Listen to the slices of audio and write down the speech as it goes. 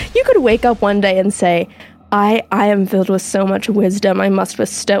could wake up one day and say, I am filled with so much wisdom I must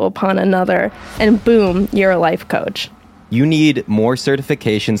bestow upon another, and boom, you're a life coach. You need more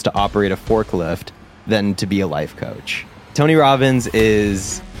certifications to operate a forklift than to be a life coach. Tony Robbins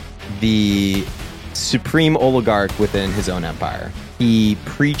is the supreme oligarch within his own empire. He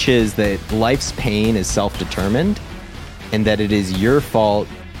preaches that life's pain is self-determined and that it is your fault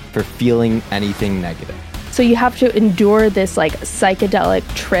for feeling anything negative. So you have to endure this like psychedelic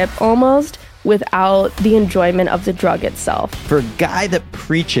trip almost without the enjoyment of the drug itself. For a guy that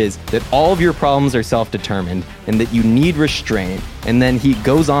preaches that all of your problems are self-determined and that you need restraint, and then he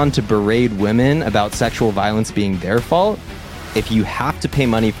goes on to berate women about sexual violence being their fault, if you have to pay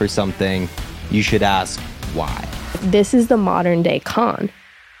money for something, you should ask why. This is the modern day con,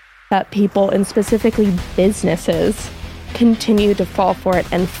 that people, and specifically businesses, continue to fall for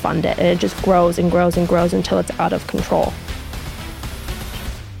it and fund it, and it just grows and grows and grows until it's out of control.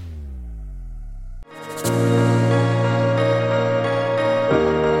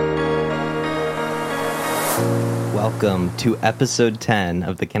 Welcome to episode 10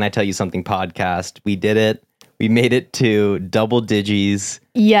 of the Can I Tell You Something podcast. We did it. We made it to double digits.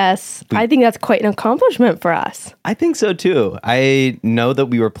 Yes, I think that's quite an accomplishment for us. I think so too. I know that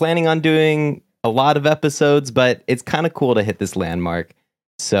we were planning on doing a lot of episodes, but it's kind of cool to hit this landmark.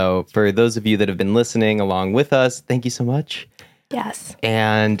 So for those of you that have been listening along with us, thank you so much. Yes.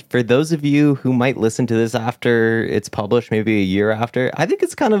 And for those of you who might listen to this after it's published, maybe a year after, I think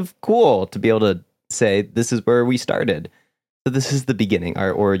it's kind of cool to be able to say this is where we started. So this is the beginning,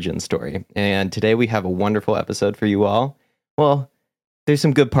 our origin story. And today we have a wonderful episode for you all. Well, there's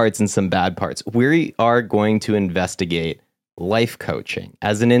some good parts and some bad parts. We are going to investigate life coaching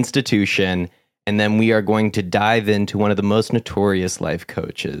as an institution, and then we are going to dive into one of the most notorious life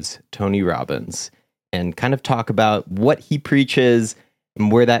coaches, Tony Robbins, and kind of talk about what he preaches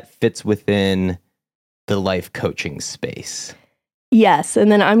and where that fits within the life coaching space. Yes, and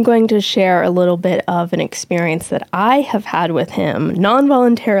then I'm going to share a little bit of an experience that I have had with him,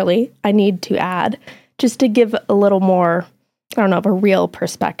 non-voluntarily, I need to add, just to give a little more, of a real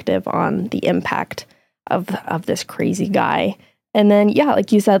perspective on the impact of this crazy guy. And then, yeah,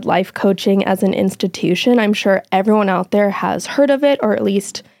 like you said, life coaching as an institution, I'm sure everyone out there has heard of it, or at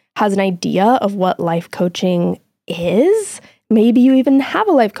least has an idea of what life coaching is. Maybe you even have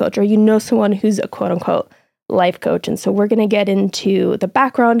a life coach, or you know someone who's a quote-unquote life coach. And so we're going to get into the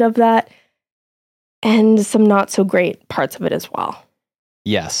background of that and some not so great parts of it as well.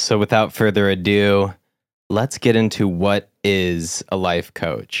 Yes. So without further ado, let's get into what is a life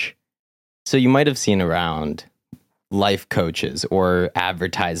coach. So you might have seen around life coaches or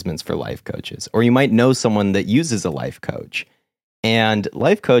advertisements for life coaches, or you might know someone that uses a life coach. And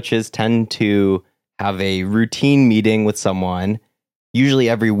life coaches tend to have a routine meeting with someone, usually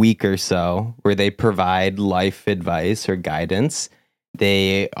every week or so, where they provide life advice or guidance.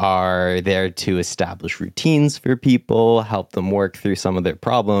 They are there to establish routines for people, help them work through some of their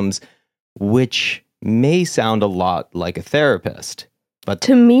problems, which may sound a lot like a therapist. But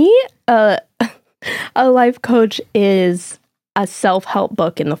to me, a life coach is a self-help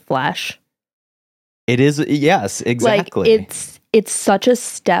book in the flesh. It is, yes, exactly. Like it's such a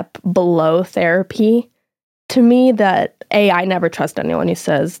step below therapy to me that A, I never trust anyone who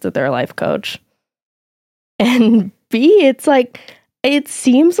says that they're a life coach. And B, it's like, it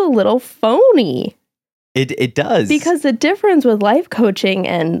seems a little phony. It does. Because the difference with life coaching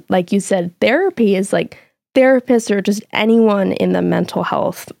and, like you said, therapy is like therapists or just anyone in the mental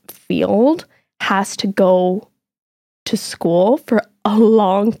health field has to go to school for a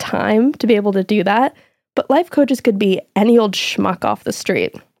long time to be able to do that. But life coaches could be any old schmuck off the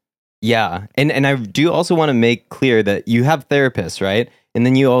street. Yeah. And I do also want to make clear that you have therapists, right? And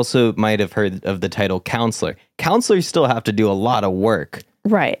then you also might have heard of the title counselor. Counselors still have to do a lot of work.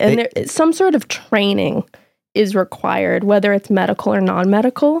 Right. And some sort of training is required, whether it's medical or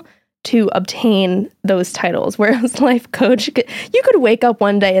non-medical, to obtain those titles. Whereas life coach, you could wake up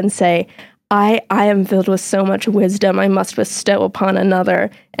one day and say, I am filled with so much wisdom I must bestow upon another,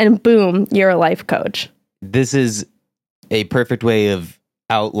 and boom, you're a life coach. This is a perfect way of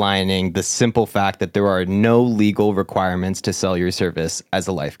outlining the simple fact that there are no legal requirements to sell your service as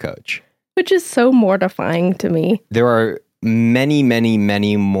a life coach. Which is so mortifying to me. There are many, many,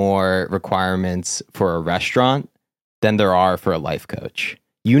 many more requirements for a restaurant than there are for a life coach.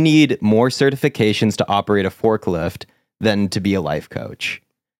 You need more certifications to operate a forklift than to be a life coach.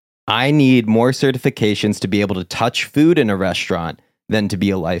 I need more certifications to be able to touch food in a restaurant than to be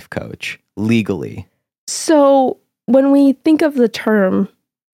a life coach, legally. So when we think of the term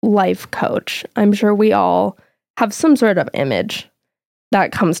life coach, I'm sure we all have some sort of image.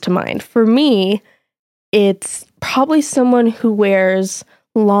 that comes to mind. For me, it's probably someone who wears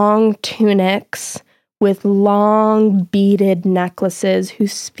long tunics with long beaded necklaces, who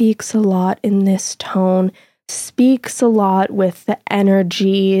speaks a lot in this tone, speaks a lot with the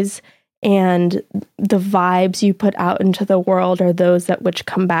energies and the vibes you put out into the world are those that which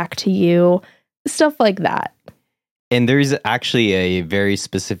come back to you, stuff like that. And there's actually a very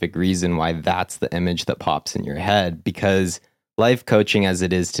specific reason why that's the image that pops in your head, because life coaching as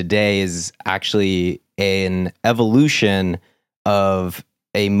it is today is actually an evolution of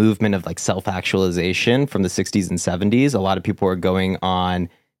a movement of like self-actualization from the 60s and 70s. A lot of people are going on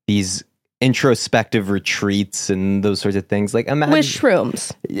these introspective retreats and those sorts of things. Like imagine with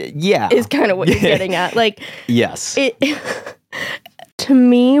shrooms. Yeah. Is kind of what you're getting at. Like, yes. To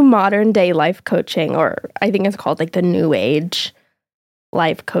me, modern day life coaching, or I think it's called like the new age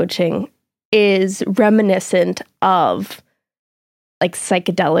life coaching, is reminiscent of like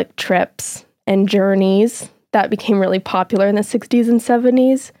psychedelic trips and journeys that became really popular in the 60s and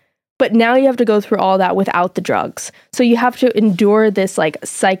 70s. But now you have to go through all that without the drugs. So you have to endure this like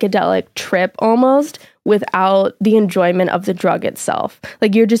psychedelic trip almost without the enjoyment of the drug itself.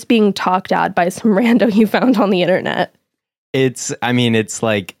 Like you're just being talked at by some rando you found on the internet. It's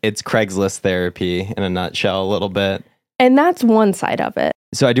Craigslist therapy in a nutshell a little bit. And that's one side of it.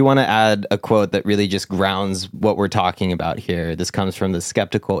 So I do want to add a quote that really just grounds what we're talking about here. This comes from the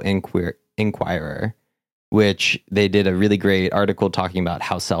Skeptical Inquirer, which they did a really great article talking about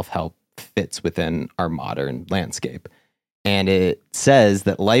how self-help fits within our modern landscape. And it says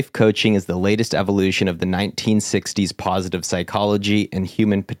that life coaching is the latest evolution of the 1960s positive psychology and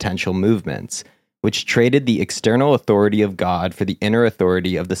human potential movements, which traded the external authority of God for the inner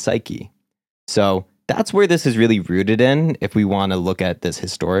authority of the psyche. So that's where this is really rooted in, if we want to look at this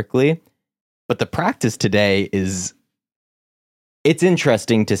historically. But the practice today it's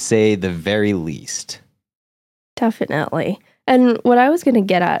interesting to say the very least. Definitely. And what I was going to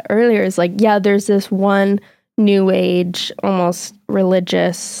get at earlier is like, yeah, there's this one new age, almost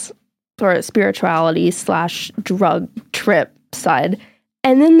religious or spirituality / drug trip side.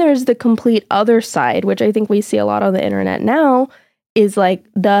 And then there's the complete other side, which I think we see a lot on the internet now, is like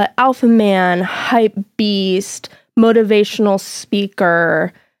the alpha man, hype beast, motivational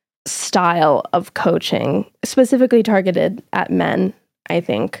speaker style of coaching, specifically targeted at men, I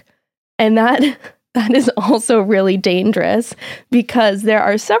think. And that is also really dangerous because there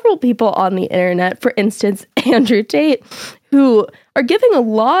are several people on the internet, for instance, Andrew Tate, who are giving a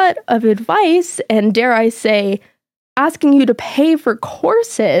lot of advice and, dare I say, asking you to pay for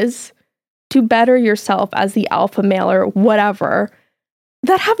courses to better yourself as the alpha male or whatever,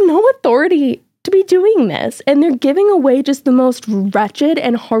 that have no authority to be doing this. And they're giving away just the most wretched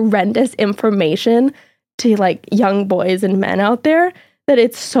and horrendous information to like young boys and men out there that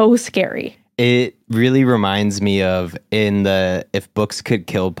it's so scary. It really reminds me of in the If Books Could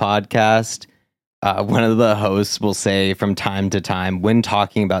Kill podcast, one of the hosts will say from time to time when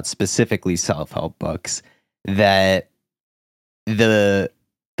talking about specifically self-help books that the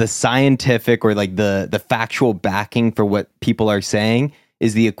scientific or like the factual backing for what people are saying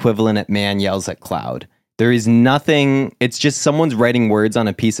is the equivalent at man yells at cloud. There is nothing, it's just someone's writing words on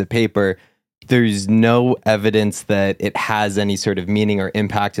a piece of paper. There's no evidence that it has any sort of meaning or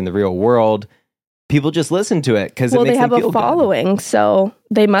impact in the real world. People just listen to it because it makes them feel good. Well, they have a following, so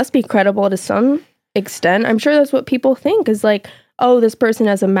they must be credible to some extent. I'm sure that's what people think is like, oh, this person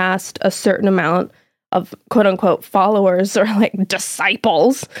has amassed a certain amount of quote unquote followers or like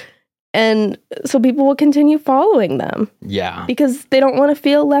disciples. And so people will continue following them. Yeah. Because they don't want to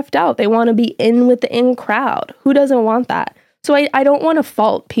feel left out. They want to be in with the in crowd. Who doesn't want that? So I don't want to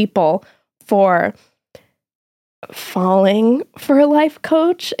fault people for falling for a life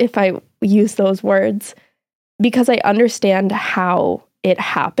coach, if I use those words, because I understand how it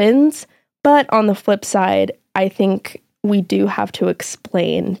happens. But on the flip side, I think we do have to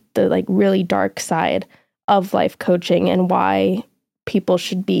explain the like really dark side of life coaching and why people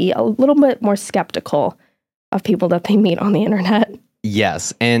should be a little bit more skeptical of people that they meet on the internet.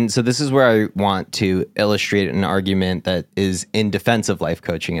 Yes. And so this is where I want to illustrate an argument that is in defense of life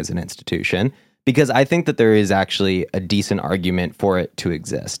coaching as an institution, because I think that there is actually a decent argument for it to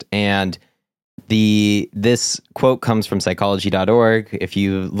exist. And this quote comes from psychology.org. If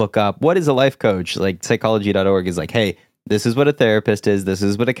you look up what is a life coach, like psychology.org is like, hey, this is what a therapist is. This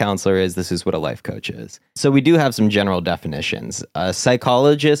is what a counselor is. This is what a life coach is. So we do have some general definitions. A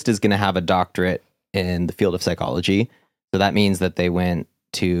psychologist is going to have a doctorate in the field of psychology. So that means that they went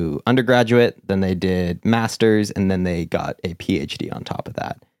to undergraduate, then they did master's, and then they got a PhD on top of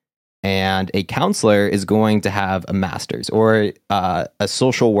that. And a counselor is going to have a master's, or a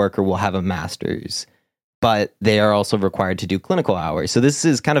social worker will have a master's, but they are also required to do clinical hours. So this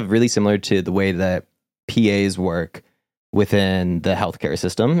is kind of really similar to the way that PAs work within the healthcare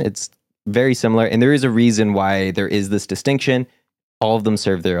system. It's very similar. And there is a reason why there is this distinction. All of them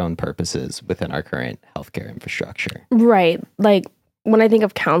serve their own purposes within our current healthcare infrastructure. Right. Like when I think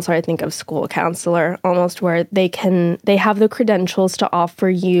of counselor, I think of school counselor, almost where they have the credentials to offer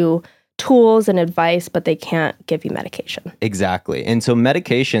you tools and advice, but they can't give you medication. Exactly. And so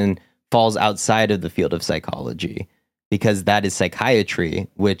medication falls outside of the field of psychology because that is psychiatry,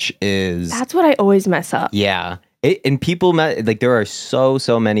 which is... That's what I always mess up. Yeah. And people, like, there are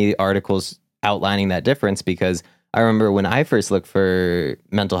so many articles outlining that difference, because I remember when I first looked for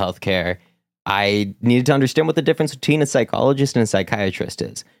mental health care, I needed to understand what the difference between a psychologist and a psychiatrist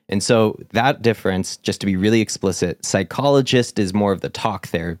is. And so that difference, just to be really explicit, psychologist is more of the talk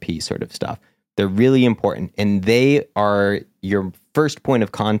therapy sort of stuff. They're really important, and they are your first point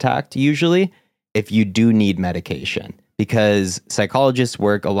of contact usually if you do need medication, because psychologists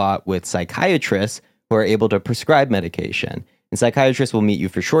work a lot with psychiatrists who are able to prescribe medication. And psychiatrists will meet you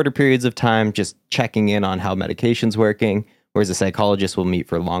for shorter periods of time, just checking in on how medication's working, whereas a psychologist will meet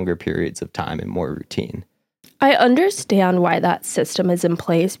for longer periods of time and more routine. I understand why that system is in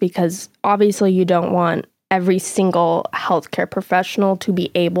place, because obviously you don't want every single healthcare professional to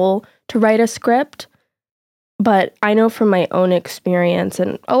be able to write a script. But I know from my own experience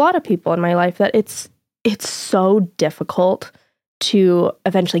and a lot of people in my life that it's so difficult to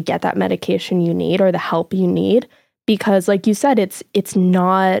eventually get that medication you need or the help you need, because like you said, it's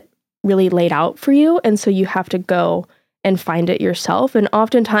not really laid out for you. And so you have to go and find it yourself. And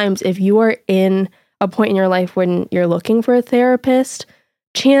oftentimes, if you are in a point in your life when you're looking for a therapist,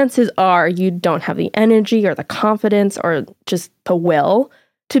 chances are you don't have the energy or the confidence or just the will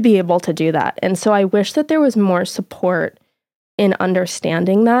to be able to do that. And so I wish that there was more support in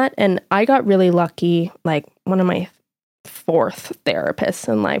understanding that. And I got really lucky. Like one of my fourth therapists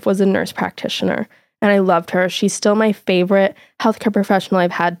in life was a nurse practitioner, and I loved her. She's still my favorite healthcare professional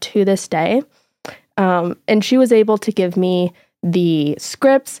I've had to this day. And she was able to give me the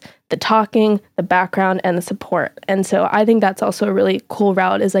scripts, the talking, the background, and the support. And so I think that's also a really cool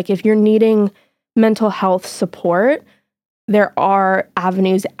route, is like if you're needing mental health support, there are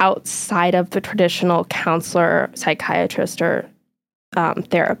avenues outside of the traditional counselor, psychiatrist, or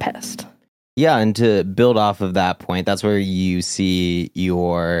therapist. Yeah, and to build off of that point, that's where you see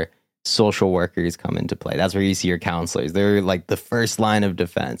your social workers come into play. That's where you see your counselors. They're like the first line of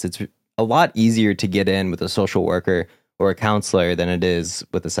defense. It's a lot easier to get in with a social worker or a counselor than it is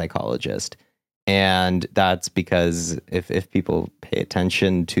with a psychologist. And that's because if people pay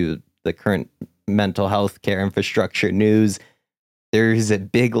attention to the current mental health care infrastructure news, there's a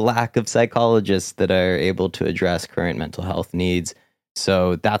big lack of psychologists that are able to address current mental health needs.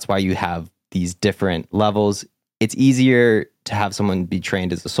 So that's why you have these different levels. It's easier to have someone be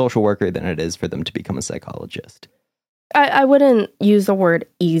trained as a social worker than it is for them to become a psychologist. I wouldn't use the word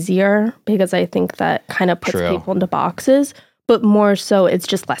easier, because I think that kind of puts True. people into boxes, but more so it's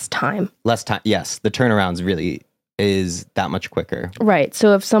just less time. Less time. Yes. The turnarounds really is that much quicker. Right.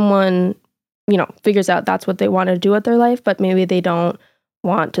 So if someone, figures out that's what they want to do with their life, but maybe they don't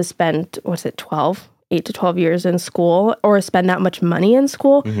want to spend, 8 to 12 years in school, or spend that much money in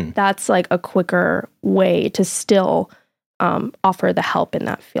school, that's like a quicker way to still offer the help in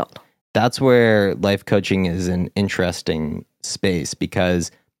that field. That's where life coaching is an interesting space, because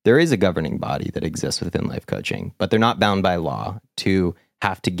there is a governing body that exists within life coaching, but they're not bound by law to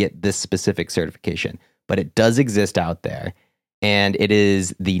have to get this specific certification. But it does exist out there, and it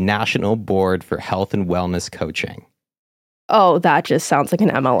is the National Board for Health and Wellness Coaching. Oh, that just sounds like an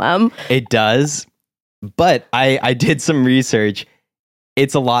MLM. It does, but I did some research.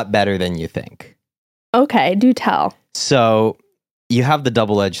 It's a lot better than you think. Okay, do tell. So you have the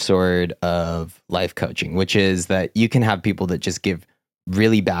double-edged sword of life coaching, which is that you can have people that just give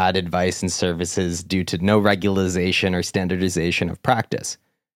really bad advice and services due to no regularization or standardization of practice.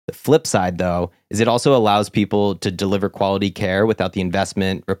 The flip side, though, is it also allows people to deliver quality care without the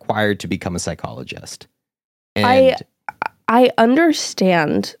investment required to become a psychologist. And I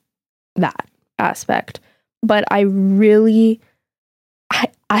understand that aspect, but I need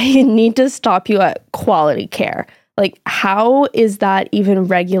to stop you at quality care. Like, how is that even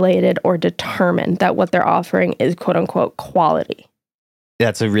regulated or determined that what they're offering is quote unquote quality?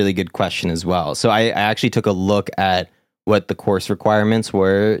 That's a really good question as well. So I actually took a look at what the course requirements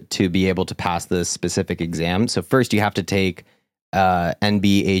were to be able to pass this specific exam. So first you have to take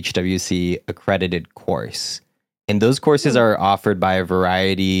NBHWC accredited course. And those courses are offered by a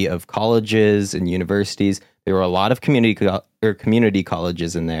variety of colleges and universities. There were a lot of community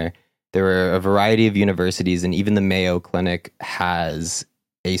colleges in there. There were a variety of universities, and even the Mayo Clinic has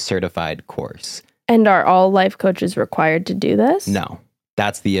a certified course. And are all life coaches required to do this? No,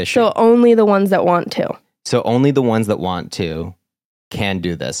 that's the issue. So only the ones that want to. So only the ones that want to can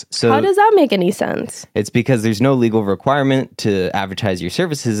do this. So how does that make any sense? It's because there's no legal requirement to advertise your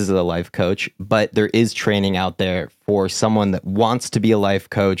services as a life coach, but there is training out there for someone that wants to be a life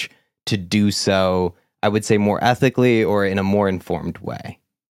coach to do so, I would say, more ethically or in a more informed way.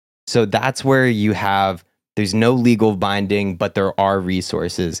 So that's where there's no legal binding, but there are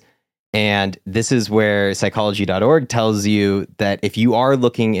resources. And this is where psychology.org tells you that if you are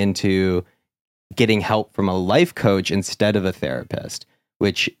looking into getting help from a life coach instead of a therapist,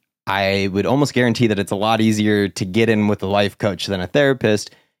 which I would almost guarantee that it's a lot easier to get in with a life coach than a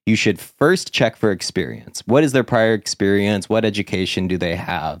therapist, you should first check for experience. What is their prior experience? What education do they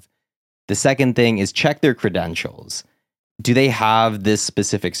have? The second thing is check their credentials. Do they have this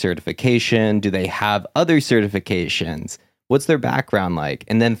specific certification? Do they have other certifications? What's their background like?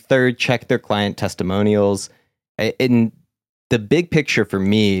 And then third, check their client testimonials. In the big picture for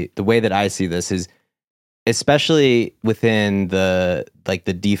me, the way that I see this is, especially within the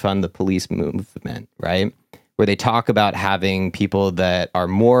defund the police movement, right? Where they talk about having people that are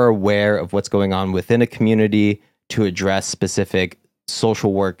more aware of what's going on within a community to address specific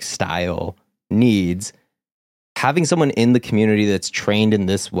social work style needs. Having someone in the community that's trained in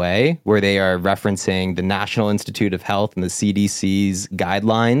this way, where they are referencing the National Institute of Health and the CDC's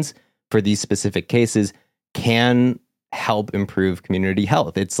guidelines for these specific cases, can help improve community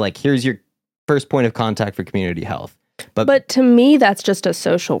health. It's like, here's your first point of contact for community health. But to me, that's just a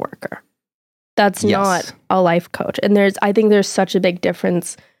social worker. That's not a life coach. And I think there's such a big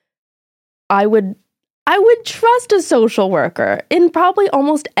difference. I would trust a social worker in probably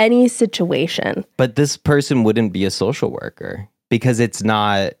almost any situation. But this person wouldn't be a social worker because it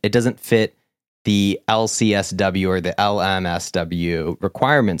doesn't fit the LCSW or the LMSW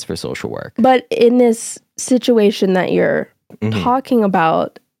requirements for social work. But in this situation that you're talking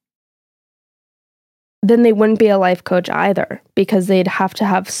about, then they wouldn't be a life coach either, because they'd have to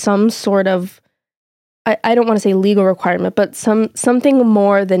have some sort of, I don't want to say legal requirement, but something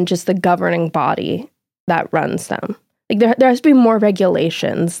more than just the governing body that runs them. Like there has to be more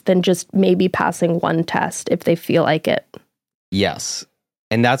regulations than just maybe passing one test if they feel like it. Yes.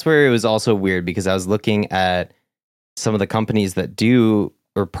 And that's where it was also weird, because I was looking at some of the companies that do,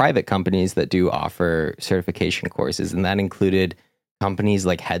 or private companies that do offer certification courses, and that included companies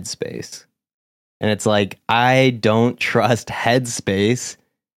like Headspace. And it's like, I don't trust Headspace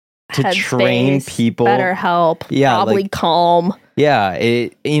to train people. BetterHelp, probably Calm. Yeah,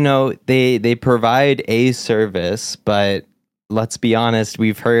 they provide a service, but let's be honest,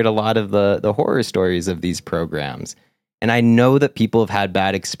 we've heard a lot of the horror stories of these programs. And I know that people have had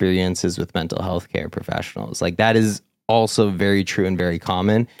bad experiences with mental health care professionals. Like, that is also very true and very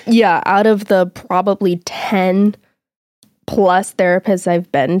common. Yeah, out of the probably 10 plus therapists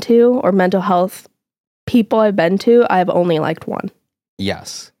I've been to, or mental health people I've been to, I've only liked one.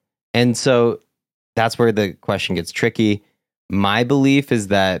 Yes. And so that's where the question gets tricky. My belief is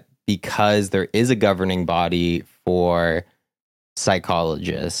that because there is a governing body for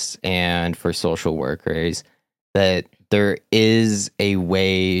psychologists and for social workers, that there is a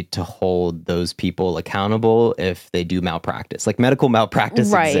way to hold those people accountable if they do malpractice. Like, medical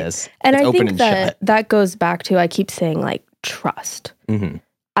malpractice exists. And I think that goes back to, I keep saying, like, trust. Mm-hmm.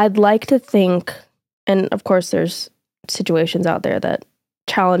 I'd like to think, and of course there's situations out there that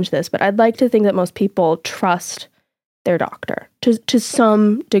challenge this, but I'd like to think that most people trust their doctor to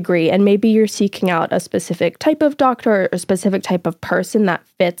some degree. And maybe you're seeking out a specific type of doctor or a specific type of person that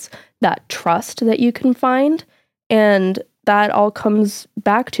fits that trust that you can find. And that all comes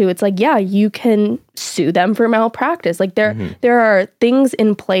back to, it's like, yeah, you can sue them for malpractice. Like there are things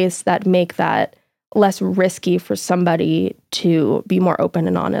in place that make that less risky for somebody to be more open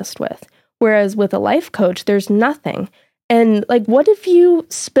and honest with. Whereas with a life coach, there's nothing. And like, what if you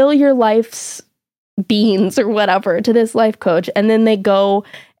spill your life's beans or whatever to this life coach, and then they go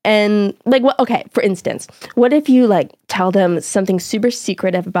and like, okay, for instance, what if you like tell them something super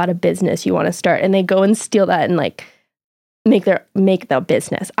secretive about a business you want to start, and they go and steal that and like make the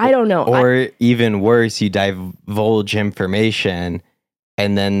business? I don't know. Or even worse, you divulge information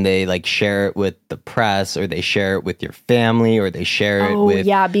and then they like share it with the press, or they share it with your family, or they share it with...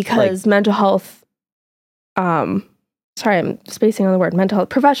 yeah, because mental health, sorry, I'm spacing on the word, mental health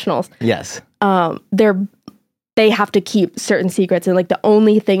professionals. Yes. They they have to keep certain secrets, and like the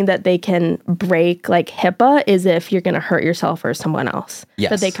only thing that they can break, like HIPAA, is if you're going to hurt yourself or someone else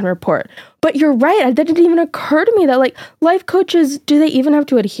that they can report. But you're right. That didn't even occur to me that like life coaches, do they even have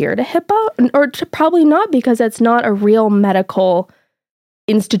to adhere to HIPAA? Or probably not, because that's not a real medical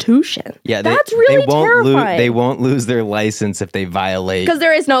institution. Yeah, that's really terrifying. They won't lose their license if they violate. Because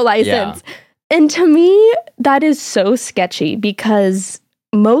there is no license. Yeah. And to me, that is so sketchy, because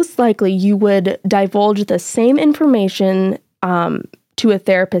most likely you would divulge the same information to a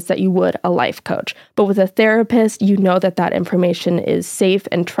therapist that you would a life coach. But with a therapist, you know that that information is safe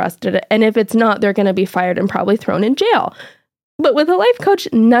and trusted. And if it's not, they're going to be fired and probably thrown in jail. But with a life coach,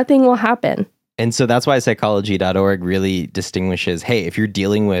 nothing will happen. And so that's why psychology.org really distinguishes, hey, if you're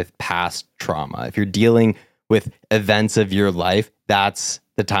dealing with past trauma, if you're dealing with events of your life, that's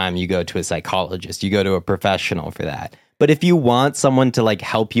the time you go to a psychologist. You go to a professional for that. But if you want someone to like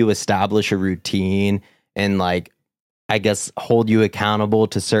help you establish a routine and like, I guess, hold you accountable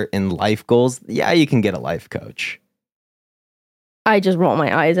to certain life goals, yeah, you can get a life coach. I just roll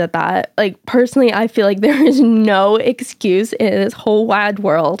my eyes at that. Like, personally, I feel like there is no excuse in this whole wide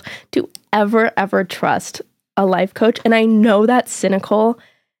world to ever trust a life coach. And I know that's cynical.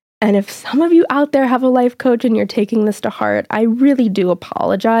 And if some of you out there have a life coach and you're taking this to heart, I really do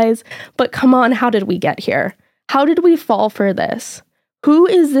apologize. But come on, how did we get here? How did we fall for this? Who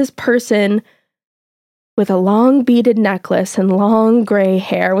is this person with a long beaded necklace and long gray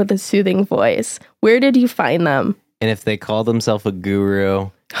hair with a soothing voice? Where did you find them? And if they call themselves a guru...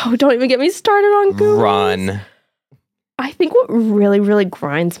 Oh, don't even get me started on gurus. Run. I think what really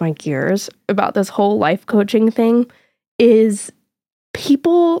grinds my gears about this whole life coaching thing is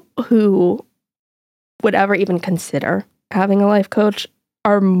people who would ever even consider having a life coach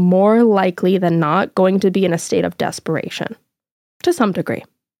are more likely than not going to be in a state of desperation to some degree.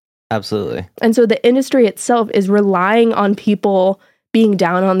 Absolutely. And so the industry itself is relying on people being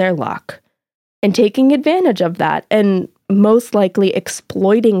down on their luck and taking advantage of that and most likely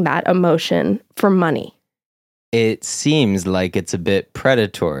exploiting that emotion for money. It seems like it's a bit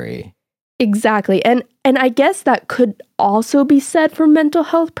predatory. Exactly. And I guess that could also be said for mental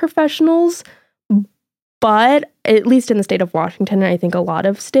health professionals, but at least in the state of Washington, and I think a lot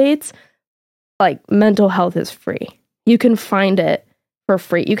of states, like mental health is free. You can find it for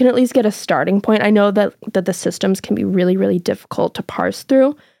free. You can at least get a starting point. I know that the systems can be really difficult to parse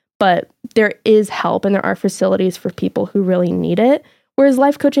through, but there is help and there are facilities for people who really need it, whereas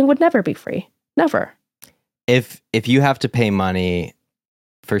life coaching would never be free. Never. If you have to pay money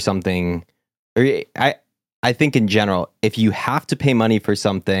for something, or I think in general, if you have to pay money for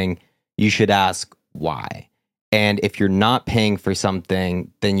something, you should ask why. And if you're not paying for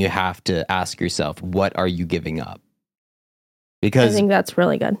something, then you have to ask yourself, what are you giving up? Because I think that's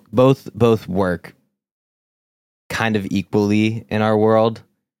really good. Both work kind of equally in our world.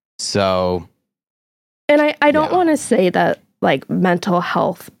 So, and I don't want to say that like mental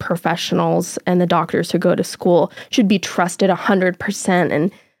health professionals and the doctors who go to school should be trusted 100%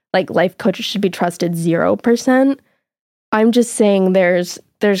 and like life coaches should be trusted 0%. I'm just saying there's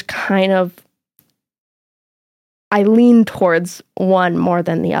kind of, I lean towards one more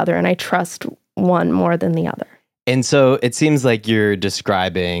than the other and I trust one more than the other. And so it seems like you're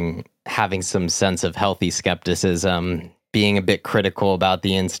describing having some sense of healthy skepticism, being a bit critical about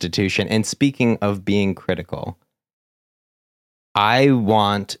the institution. And speaking of being critical, I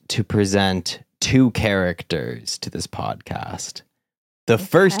want to present two characters to this podcast. The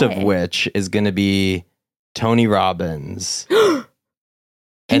first of which is going to be Tony Robbins.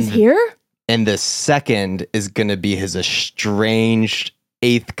 He's here? And the second is going to be his estranged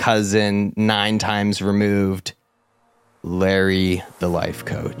 8th cousin, 9 times removed, Larry the life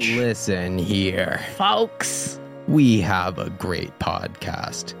coach. Listen here, folks. We have a great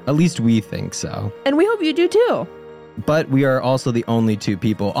podcast. At least we think so. And we hope you do too. But we are also the only 2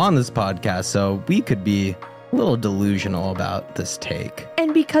 people on this podcast, so we could be a little delusional about this take.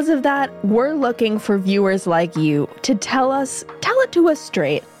 And because of that, we're looking for viewers like you to tell it to us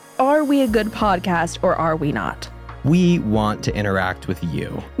straight. Are we a good podcast or are we not? We want to interact with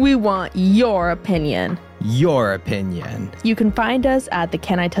you. We want your opinion. Your opinion. You can find us at the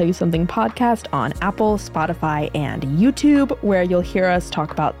Can I Tell You Something podcast on Apple, Spotify, and YouTube, where you'll hear us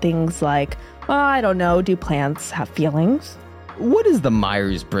talk about things like, I don't know, do plants have feelings? What is the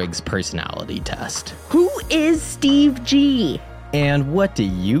Myers-Briggs personality test? Who is Steve G? And what do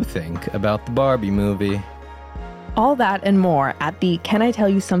you think about the Barbie movie? All that and more at the Can I Tell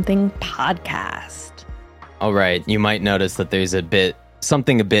You Something podcast. All right, you might notice that there's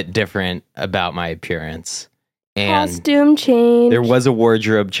something a bit different about my appearance. And costume change. There was a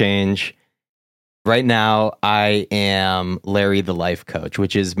wardrobe change. Right now, I am Larry the Life Coach,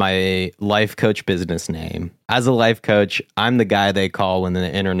 which is my life coach business name. As a life coach, I'm the guy they call when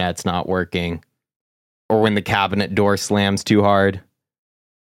the internet's not working or when the cabinet door slams too hard.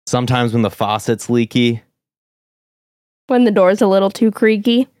 Sometimes when the faucet's leaky. When the door's a little too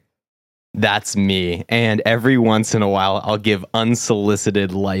creaky. That's me. And every once in a while, I'll give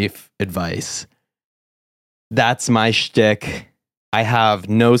unsolicited life advice. That's my shtick. I have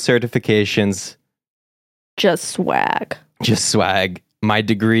no certifications. Just swag. Just swag. My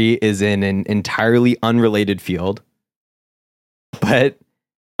degree is in an entirely unrelated field. But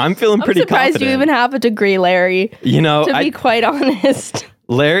I'm feeling pretty confident. I'm surprised you even have a degree, Larry. You know, to be quite honest.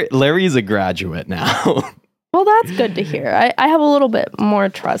 Larry's a graduate now. Well, that's good to hear. I have a little bit more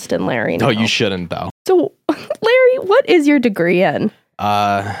trust in Larry now. Oh, you shouldn't, though. So, Larry, what is your degree in?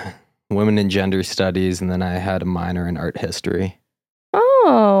 Women and gender studies, and then I had a minor in art history.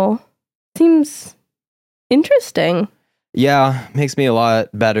 Oh, seems interesting. Yeah, makes me a lot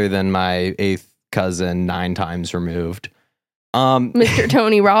better than my 8th cousin 9 times removed. Mr.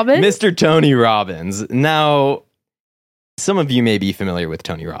 Tony Robbins? Mr. Tony Robbins. Now, some of you may be familiar with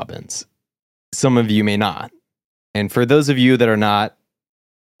Tony Robbins. Some of you may not. And for those of you that are not,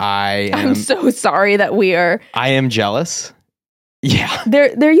 I'm so sorry that we are. I am jealous. Yeah.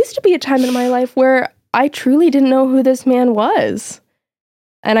 There used to be a time in my life where I truly didn't know who this man was.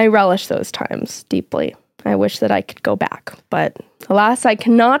 And I relish those times deeply. I wish that I could go back. But alas, I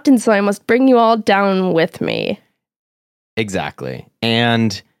cannot, and so I must bring you all down with me. Exactly.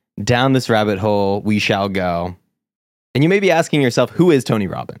 And down this rabbit hole we shall go. And you may be asking yourself, who is Tony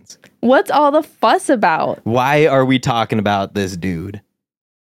Robbins? What's all the fuss about? Why are we talking about this dude?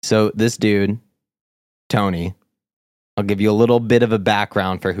 So this dude, Tony, I'll give you a little bit of a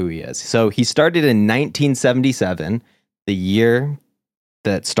background for who he is. So he started in 1977, the year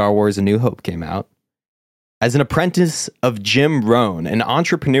that Star Wars A New Hope came out, as an apprentice of Jim Rohn, an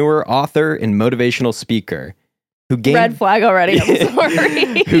entrepreneur, author, and motivational speaker. Who gained, red flag already, I'm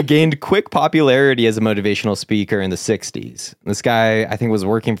sorry. Who gained quick popularity as a motivational speaker in the 60s. This guy, I think, was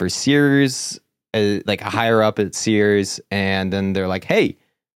working for Sears, like a higher up at Sears. And then they're like, hey,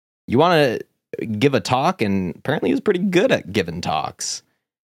 you want to give a talk? And apparently he was pretty good at giving talks.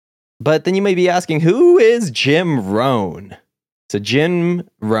 But then you may be asking, who is Jim Rohn? So Jim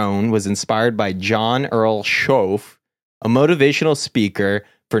Rohn was inspired by John Earl Schoaf, a motivational speaker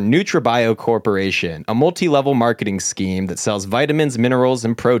for NutraBio Corporation, a multi-level marketing scheme that sells vitamins, minerals,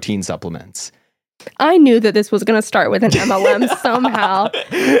 and protein supplements. I knew that this was going to start with an MLM somehow.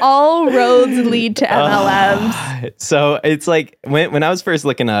 All roads lead to MLMs. So it's like when I was first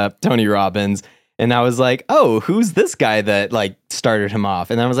looking up Tony Robbins, and I was like, oh, who's this guy that like started him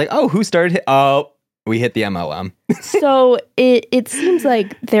off? And then I was like, oh, who started him? Oh, we hit the MLM. So it seems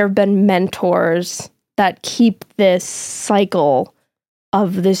like there have been mentors that keep this cycle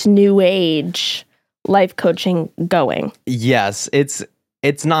of this new age life coaching going. Yes, it's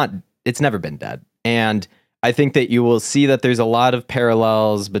never been dead. And I think that you will see that there's a lot of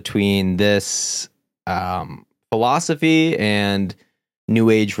parallels between this philosophy and new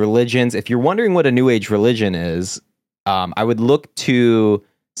age religions. If you're wondering what a new age religion is, I would look to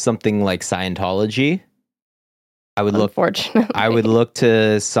something like Scientology. I would look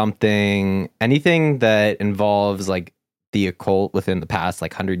to anything that involves like the occult within the past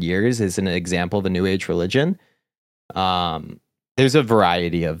like 100 years is an example of a new age religion. There's a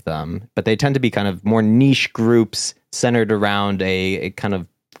variety of them, but they tend to be kind of more niche groups centered around a kind of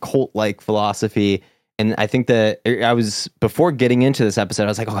cult-like philosophy. And I think that before getting into this episode, I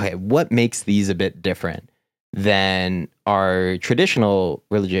was like, okay, what makes these a bit different than our traditional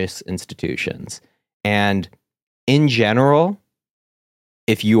religious institutions? And in general,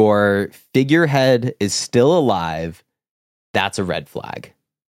 if your figurehead is still alive, that's a red flag,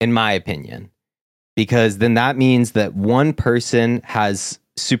 in my opinion, because then that means that one person has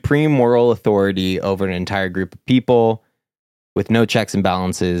supreme moral authority over an entire group of people with no checks and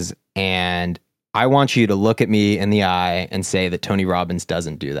balances. And I want you to look at me in the eye and say that Tony Robbins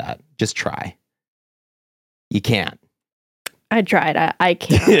doesn't do that. Just try. You can't. I tried. I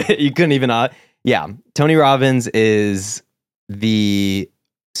can't. You couldn't even. Yeah. Tony Robbins is the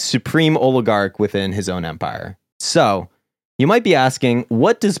supreme oligarch within his own empire. So you might be asking,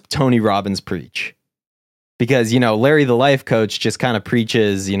 what does Tony Robbins preach? Because, Larry the Life Coach just kind of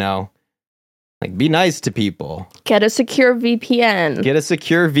preaches, like, be nice to people. Get a secure VPN. Get that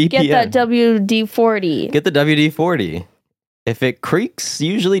WD-40. Get the WD-40. If it creaks,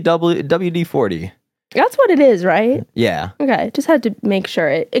 usually WD-40. That's what it is, right? Yeah. Okay, just had to make sure.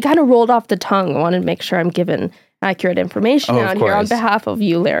 It kind of rolled off the tongue. I wanted to make sure I'm giving accurate information Of out here on course. behalf of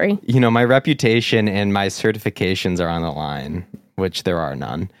you, Larry. You know, my reputation and my certifications are on the line, which there are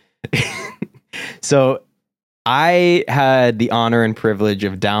none. So I had the honor and privilege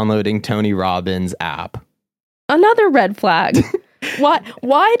of downloading Tony Robbins' app. Another red flag.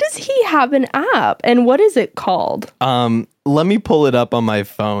 Why does he have an app, and what is it called? Let me pull it up on my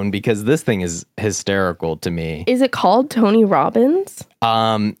phone because this thing is hysterical to me. Is it called Tony Robbins?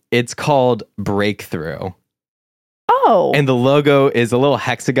 It's called Breakthrough. Oh. And the logo is a little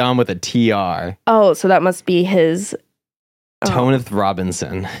hexagon with a TR. Oh, so that must be his... Toneth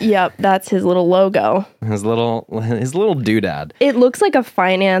Robinson. Yep, that's his little logo. His little doodad. It looks like a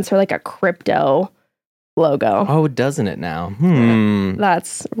finance or like a crypto logo. Oh, doesn't it now?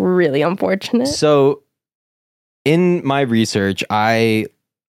 That's really unfortunate. So in my research, I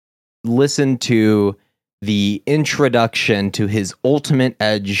listened to the introduction to his Ultimate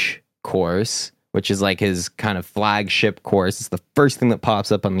Edge course, which is like his kind of flagship course. It's the first thing that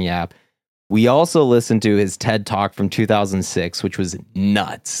pops up on the app. We also listened to his TED Talk from 2006, which was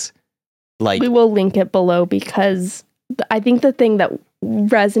nuts. Like, we will link it below because I think the thing that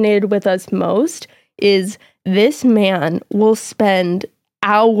resonated with us most is this man will spend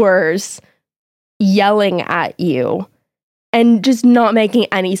hours yelling at you and just not making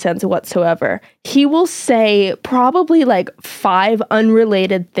any sense whatsoever. He will say probably like 5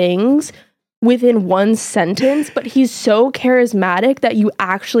 unrelated things within one sentence, but he's so charismatic that you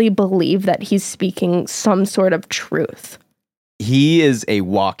actually believe that he's speaking some sort of truth. he is a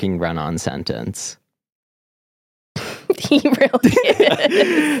walking run-on sentence. He really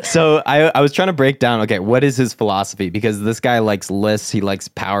is. So I was trying to break down, okay, what is his philosophy? Because this guy likes lists, he likes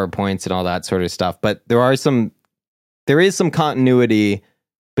PowerPoints and all that sort of stuff. But there is some continuity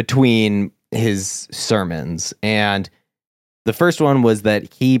between his sermons. And the first one was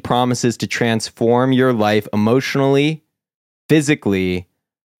that he promises to transform your life emotionally, physically,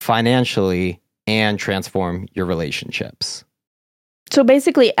 financially, and transform your relationships. So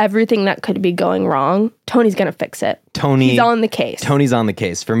basically everything that could be going wrong, Tony's going to fix it. He's on the case. Tony's on the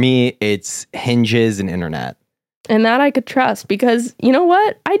case. For me, it's hinges and internet. And that I could trust because you know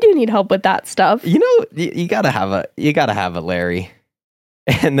what? I do need help with that stuff. You know, you gotta have a Larry.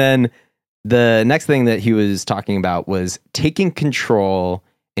 And then the next thing that he was talking about was taking control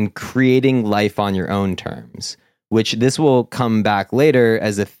and creating life on your own terms, which this will come back later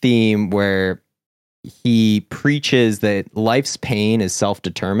as a theme where he preaches that life's pain is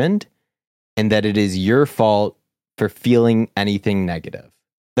self-determined and that it is your fault for feeling anything negative.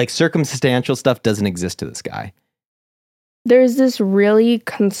 Like circumstantial stuff doesn't exist to this guy. There's this really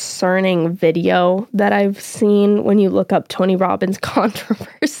concerning video that I've seen when you look up Tony Robbins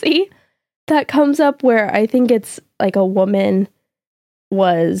controversy that comes up where I think it's like a woman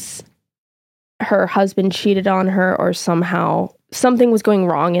her husband cheated on her or somehow something was going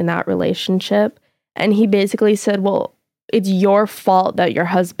wrong in that relationship. And he basically said, well, it's your fault that your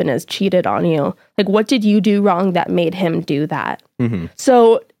husband has cheated on you. Like, what did you do wrong that made him do that? Mm-hmm.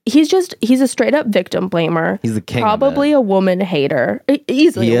 So he's a straight up victim blamer. He's the king. Probably a woman hater.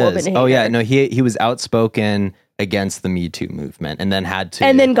 Easily a woman hater. Oh yeah, no, he was outspoken against the Me Too movement and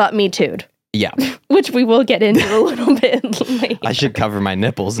then got Me Too'd. Yeah. Which we will get into a little bit later. I should cover my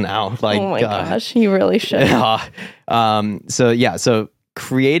nipples now. Like, oh my gosh, you really should. So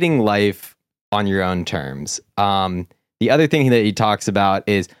creating life on your own terms. The other thing that he talks about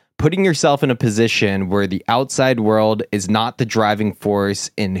is putting yourself in a position where the outside world is not the driving force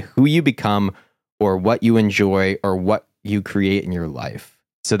in who you become or what you enjoy or what you create in your life.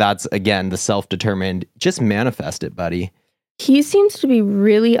 So that's, again, the self-determined, just manifest it, buddy. He seems to be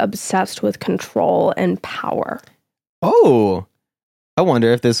really obsessed with control and power. Oh, I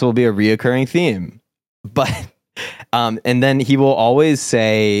wonder if this will be a reoccurring theme. But, and then he will always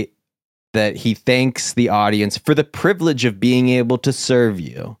say that he thanks the audience for the privilege of being able to serve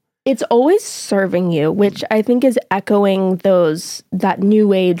you. It's always serving you, which I think is echoing that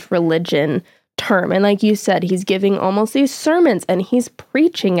new age religion term. And like you said, he's giving almost these sermons and he's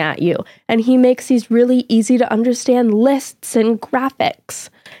preaching at you. And he makes these really easy to understand lists and graphics.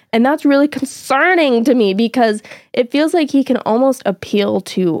 And that's really concerning to me because it feels like he can almost appeal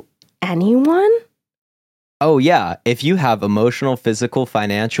to anyone. Oh, yeah. If you have emotional, physical,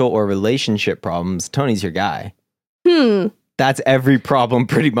 financial, or relationship problems, Tony's your guy. That's every problem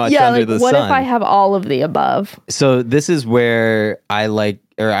pretty much under the sun. What if I have all of the above? So this is where I'm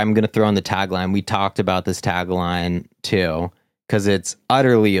going to throw in the tagline. We talked about this tagline too, because it's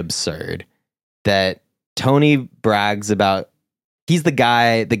utterly absurd that Tony brags about. He's the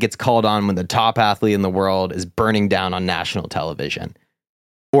guy that gets called on when the top athlete in the world is burning down on national television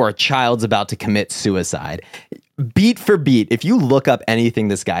or a child's about to commit suicide. beat for beat, if you look up anything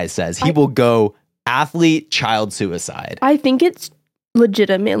this guy says, he will go athlete, child suicide. I think it's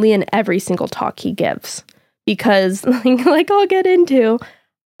legitimately in every single talk he gives because, like I'll get into,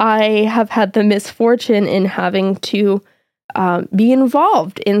 I have had the misfortune in having to be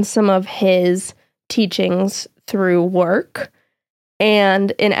involved in some of his teachings through work.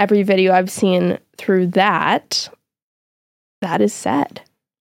 And in every video I've seen through that is said.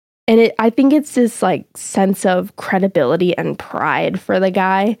 And I think it's this like sense of credibility and pride for the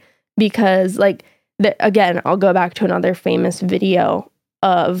guy because again, I'll go back to another famous video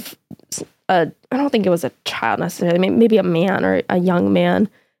of I don't think it was a child necessarily, maybe a man or a young man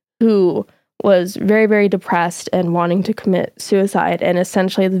who was very, very depressed and wanting to commit suicide. And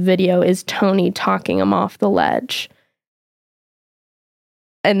essentially the video is Tony talking him off the ledge.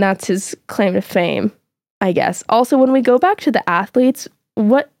 And that's his claim to fame, I guess. Also, when we go back to the athletes,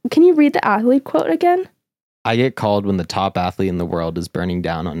 can you read the athlete quote again? I get called when the top athlete in the world is burning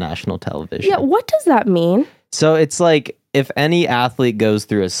down on national television. Yeah, what does that mean? So it's like if any athlete goes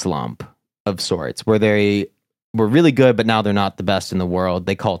through a slump of sorts where they were really good, but now they're not the best in the world,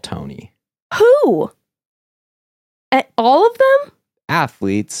 they call Tony. Who? All of them?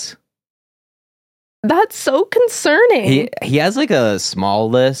 Athletes. That's so concerning. He has like a small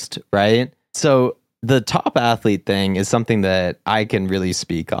list, right? So the top athlete thing is something that I can really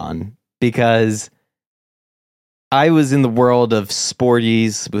speak on because I was in the world of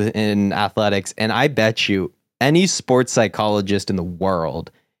sporties in athletics, and I bet you any sports psychologist in the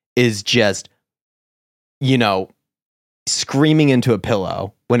world is just, screaming into a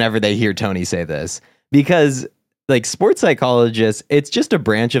pillow whenever they hear Tony say this. Because like sports psychologists, it's just a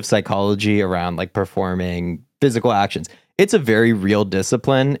branch of psychology around like performing physical actions. It's a very real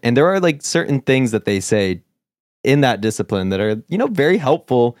discipline. And there are like certain things that they say in that discipline that are, very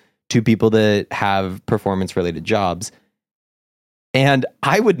helpful to people that have performance related jobs. And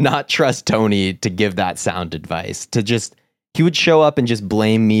I would not trust Tony to give that sound advice, he would show up and just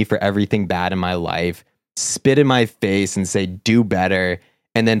blame me for everything bad in my life, spit in my face and say, do better,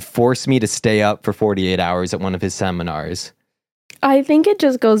 and then force me to stay up for 48 hours at one of his seminars. I think it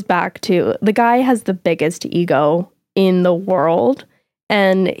just goes back to the guy has the biggest ego in the world,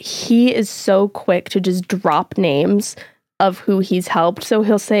 and he is so quick to just drop names of who he's helped. So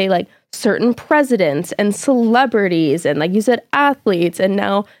he'll say like certain presidents and celebrities and like you said, athletes, and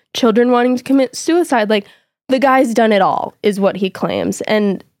now children wanting to commit suicide. Like the guy's done it all is what he claims.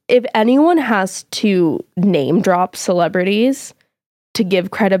 And if anyone has to name drop celebrities to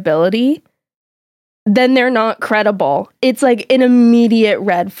give credibility, then they're not credible. It's like an immediate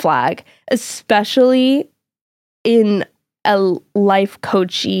red flag, especially in a life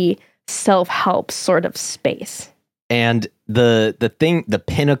coachy, self-help sort of space. And the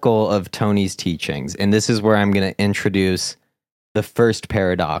pinnacle of Tony's teachings, and this is where I'm going to introduce the first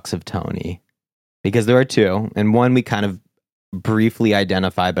paradox of Tony, because there are two, and one we kind of briefly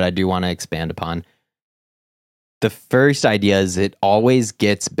identify, but I do want to expand upon. The first idea is it always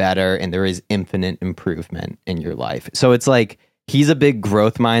gets better and there is infinite improvement in your life. So it's like he's a big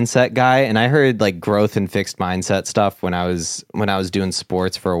growth mindset guy, and I heard like growth and fixed mindset stuff when I was doing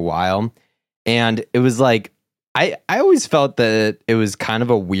sports for a while. And it was like I always felt that it was kind of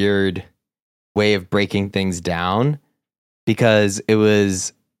a weird way of breaking things down, because it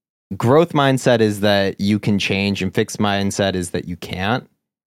was growth mindset is that you can change and fixed mindset is that you can't.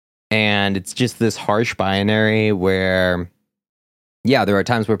 And it's just this harsh binary where, yeah, there are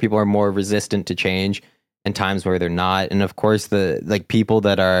times where people are more resistant to change and times where they're not. And of course, the like people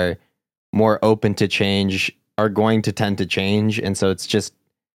that are more open to change are going to tend to change. And so it's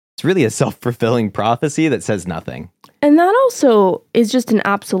really a self-fulfilling prophecy that says nothing. And that also is just an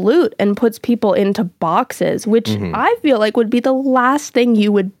absolute and puts people into boxes, which I feel like would be the last thing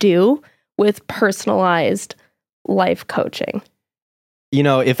you would do with personalized life coaching.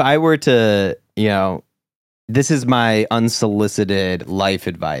 If I were to, this is my unsolicited life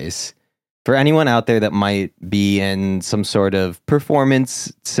advice for anyone out there that might be in some sort of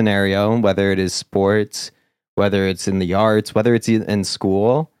performance scenario, whether it is sports, whether it's in the arts, whether it's in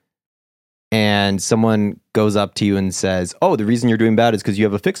school, and someone goes up to you and says, oh, the reason you're doing bad is because you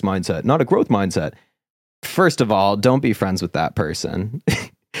have a fixed mindset, not a growth mindset. First of all, don't be friends with that person.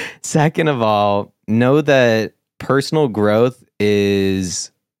 Second of all, know that personal growth is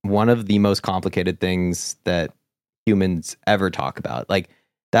one of the most complicated things that humans ever talk about. Like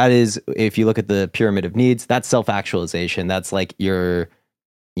that is, if you look at the pyramid of needs, that's self-actualization. That's like your,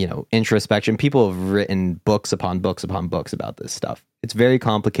 introspection. People have written books upon books upon books about this stuff. It's very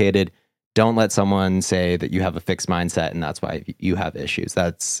complicated. Don't let someone say that you have a fixed mindset and that's why you have issues.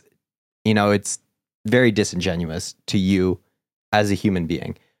 That's, it's very disingenuous to you as a human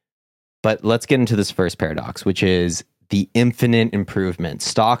being. But let's get into this first paradox, which is the infinite improvement.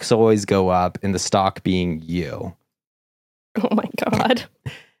 Stocks always go up, and the stock being you. Oh my God.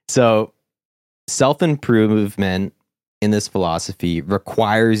 So self-improvement in this philosophy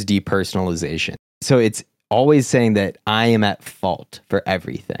requires depersonalization. So it's always saying that I am at fault for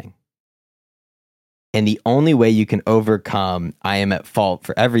everything. And the only way you can overcome I am at fault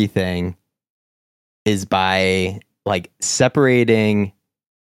for everything is by like separating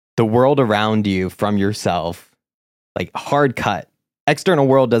the world around you from yourself. Like hard cut. External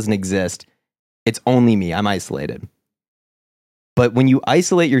world doesn't exist. It's only me. I'm isolated. But when you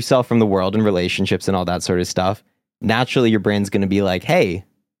isolate yourself from the world and relationships and all that sort of stuff, naturally your brain's going to be like, hey,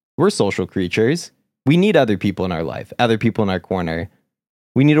 we're social creatures. We need other people in our life, other people in our corner.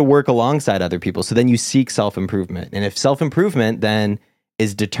 We need to work alongside other people. So then you seek self-improvement. And if self-improvement then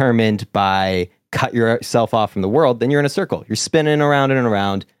is determined by cut yourself off from the world, then you're in a circle. You're spinning around and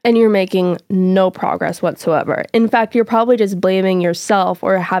around. And you're making no progress whatsoever. In fact, you're probably just blaming yourself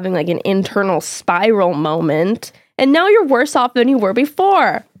or having like an internal spiral moment. And now you're worse off than you were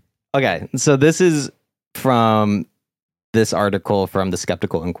before. Okay, so this is from this article from the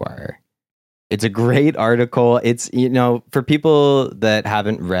Skeptical Inquirer. It's a great article. It's, you know, for people that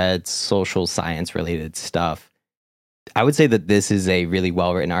haven't read social science related stuff, I would say that this is a really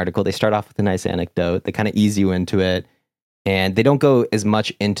well-written article. They start off with a nice anecdote. They kind of ease you into it. And they don't go as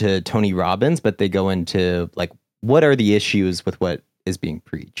much into Tony Robbins, but they go into, like, what are the issues with what is being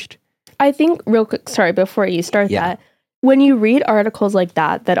preached? I think, real quick, sorry, before you start that, when you read articles like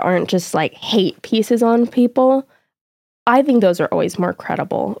that aren't just, like, hate pieces on people, I think those are always more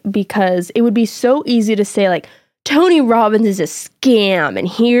credible because it would be so easy to say, like, Tony Robbins is a scam and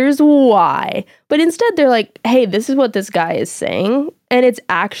here's why. But instead they're like, hey, this is what this guy is saying and it's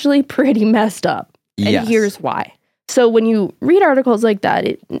actually pretty messed up. And here's why. So when you read articles like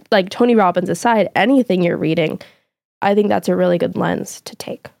that, like Tony Robbins aside, anything you're reading, I think that's a really good lens to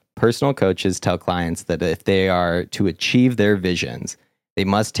take. Personal coaches tell clients that if they are to achieve their visions, they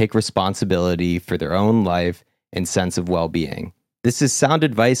must take responsibility for their own life and sense of well-being. This is sound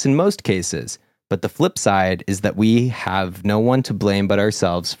advice in most cases. But the flip side is that we have no one to blame but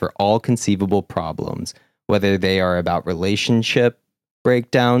ourselves for all conceivable problems, whether they are about relationship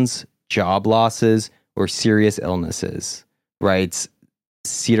breakdowns, job losses, or serious illnesses, writes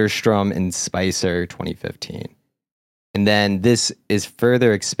Cedarstrom and Spicer 2015. And then this is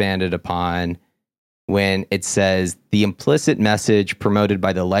further expanded upon when it says the implicit message promoted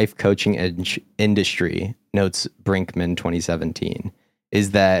by the life coaching industry, notes Brinkman 2017,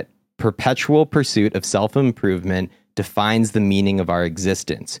 is that perpetual pursuit of self-improvement defines the meaning of our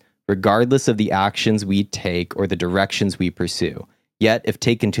existence, regardless of the actions we take or the directions we pursue. Yet, if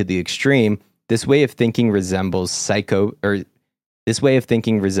taken to the extreme, this way of thinking resembles psychopathy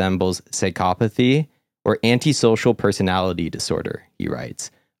or antisocial personality disorder, he writes.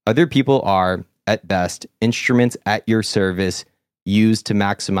 Other people are, at best, instruments at your service used to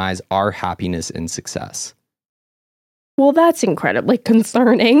maximize our happiness and success. Well, that's incredibly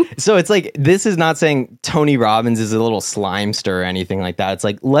concerning. So it's like, this is not saying Tony Robbins is a little slimester or anything like that. It's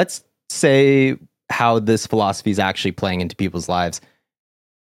like, let's say how this philosophy is actually playing into people's lives.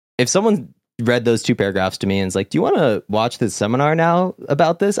 If someone read those two paragraphs to me and is like, do you want to watch this seminar now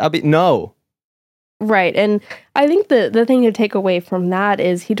about this? I'll be, no. Right. And I think the thing to take away from that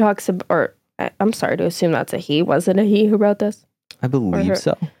is he talks about, or I'm sorry to assume that's a he. Was it a he who wrote this? I believe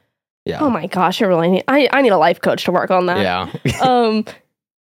so. Yeah. Oh my gosh, I need a life coach to work on that. Yeah.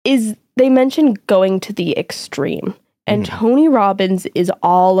 Is they mentioned going to the extreme. And Tony Robbins is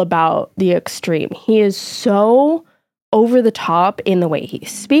all about the extreme. He is so over the top in the way he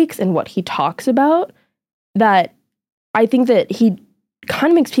speaks and what he talks about that I think that he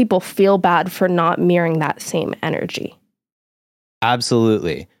kind of makes people feel bad for not mirroring that same energy.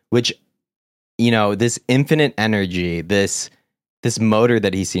 Absolutely. Which, you know, this infinite energy, this motor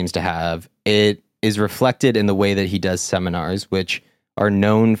that he seems to have, it is reflected in the way that he does seminars, which are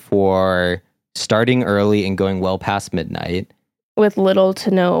known for starting early and going well past midnight. With little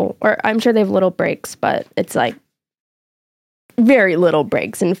to no, or I'm sure they have little breaks, but it's like very little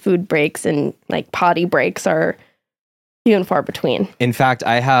breaks, and food breaks and like potty breaks are few and far between. In fact,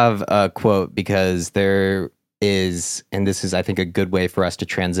 I have a quote because there is, and this is, I think, a good way for us to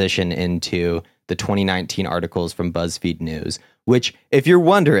transition into the 2019 articles from BuzzFeed News, which, if you're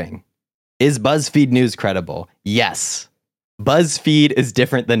wondering, is BuzzFeed News credible? Yes. BuzzFeed is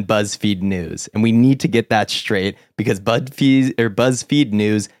different than BuzzFeed News, and we need to get that straight because BuzzFeed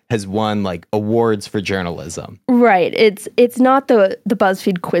News has won like awards for journalism. Right. It's not the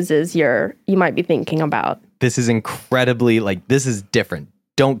BuzzFeed quizzes you might be thinking about. This is incredibly this is different.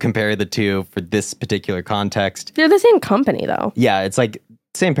 Don't compare the two for this particular context. They're the same company though. Yeah, it's like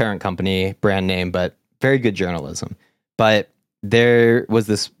same parent company, brand name, but very good journalism. But there was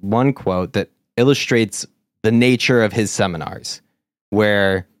this one quote that illustrates the nature of his seminars,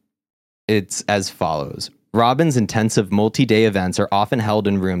 where it's as follows. Robbins' intensive multi-day events are often held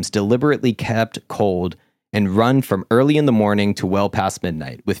in rooms deliberately kept cold and run from early in the morning to well past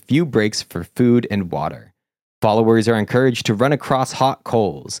midnight, with few breaks for food and water. Followers are encouraged to run across hot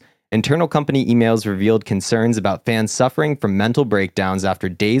coals. Internal company emails revealed concerns about fans suffering from mental breakdowns after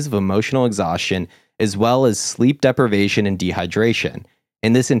days of emotional exhaustion, as well as sleep deprivation and dehydration.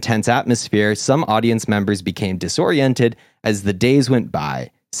 In this intense atmosphere, some audience members became disoriented as the days went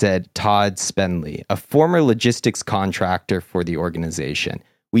by, said Todd Spenley, a former logistics contractor for the organization.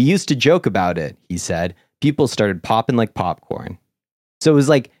 We used to joke about it, he said. People started popping like popcorn. So it was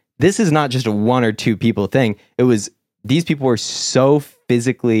like, this is not just a one or two people thing. It was, these people were so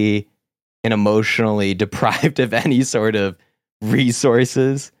physically and emotionally deprived of any sort of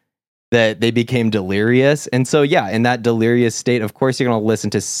resources that they became delirious. And so, yeah, in that delirious state, of course, you're going to listen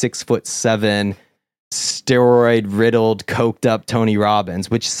to 6'7", steroid riddled, coked up Tony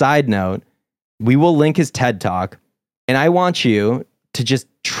Robbins, which, side note, we will link his TED Talk. And I want you to just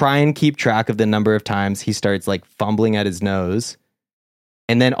try and keep track of the number of times he starts like fumbling at his nose.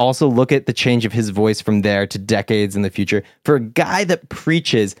 And then also look at the change of his voice from there to decades in the future. For a guy that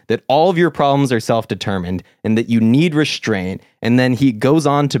preaches that all of your problems are self-determined and that you need restraint, and then he goes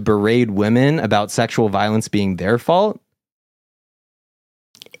on to berate women about sexual violence being their fault.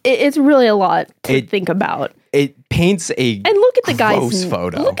 It's really a lot to think about. It paints a and look at the guy's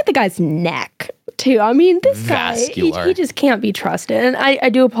photo. Look at the guy's neck too. I mean, this Vascular. guy, he just can't be trusted. And I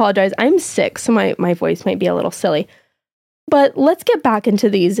do apologize. I'm sick, so my voice might be a little silly. But let's get back into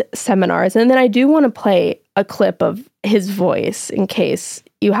these seminars. And then I do want to play a clip of his voice in case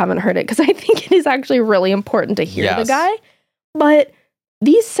you haven't heard it, because I think it is actually really important to hear the guy. But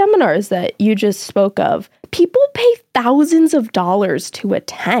these seminars that you just spoke of, people pay thousands of dollars to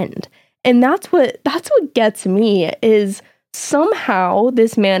attend. And that's what gets me is somehow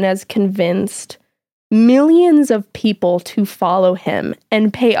this man has convinced millions of people to follow him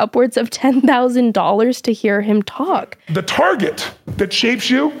and pay upwards of $10,000 to hear him talk. The target that shapes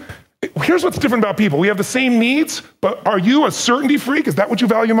you, here's what's different about people. We have the same needs, but are you a certainty freak? Is that what you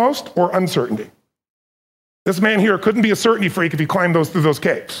value most, or uncertainty? This man here couldn't be a certainty freak if he climbed through those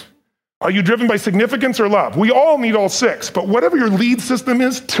caves. Are you driven by significance or love? We all need all six, but whatever your lead system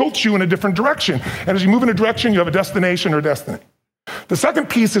is tilts you in a different direction. And as you move in a direction, you have a destination or destiny. The second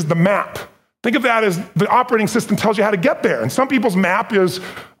piece is the map. Think of that as the operating system tells you how to get there. And some people's map is,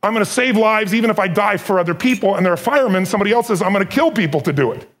 I'm going to save lives even if I die for other people. And they're a fireman. Somebody else says, I'm going to kill people to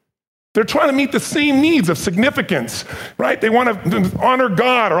do it. They're trying to meet the same needs of significance, right? They want to honor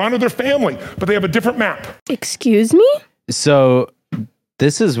God or honor their family, but they have a different map. Excuse me? So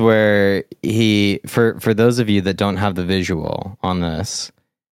this is where for those of you that don't have the visual on this,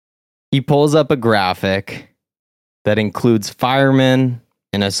 he pulls up a graphic that includes firemen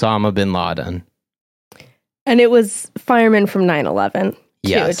and Osama bin Laden. And it was firemen from 9/11.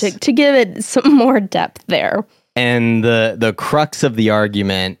 Yes. To give it some more depth there. And the crux of the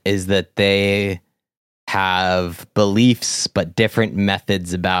argument is that they have beliefs, but different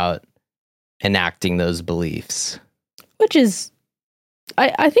methods about enacting those beliefs. Which is,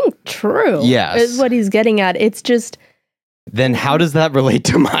 I think, true. Yes. Is what he's getting at. It's just... Then how does that relate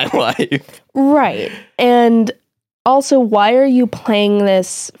to my life? Right. And also, why are you playing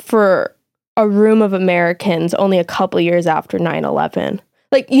this for a room of Americans only a couple years after 9/11?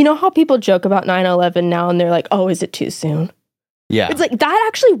 Like, you know how people joke about 9/11 now and they're like, oh, is it too soon? Yeah. It's like, that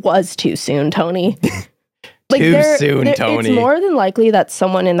actually was too soon, Tony. Too soon, Tony. It's more than likely that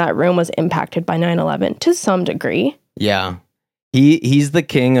someone in that room was impacted by 9/11 to some degree. Yeah. He's the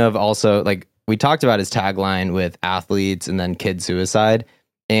king of also, like, we talked about his tagline with athletes and then kid suicide.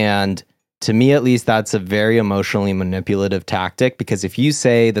 And to me, at least, that's a very emotionally manipulative tactic, because if you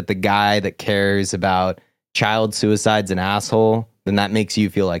say that the guy that cares about child suicide's an asshole, then that makes you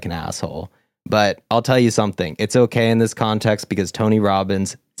feel like an asshole. But I'll tell you something. It's okay in this context because Tony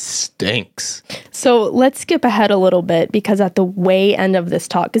Robbins stinks. So let's skip ahead a little bit, because at the way end of this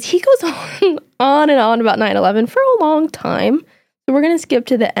talk, because he goes on and on about 9/11 for a long time. So we're going to skip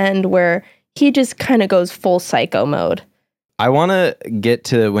to the end where he just kind of goes full psycho mode. I want to get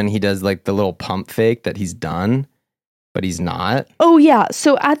to when he does like the little pump fake that he's done. but he's not. Oh, yeah.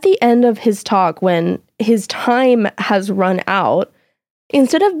 So at the end of his talk, when his time has run out,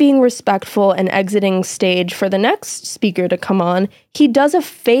 instead of being respectful and exiting stage for the next speaker to come on, he does a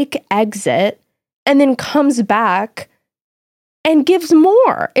fake exit and then comes back and gives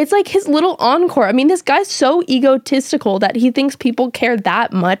more. It's like his little encore. I mean, this guy's so egotistical that he thinks people care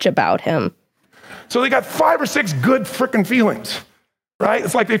that much about him. So they got 5 or 6 good freaking feelings, right?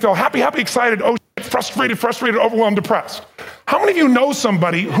 It's like they feel happy, excited, oh, frustrated, overwhelmed, depressed. How many of you know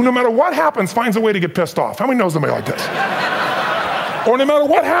somebody who, no matter what happens, finds a way to get pissed off? How many know somebody like this? Or no matter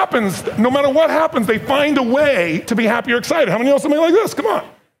what happens, they find a way to be happy or excited. How many know somebody like this? Come on.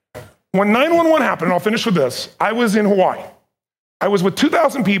 When 9/11 happened, and I'll finish with this, I was in Hawaii. I was with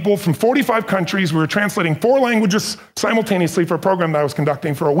 2,000 people from 45 countries. We were translating 4 languages simultaneously for a program that I was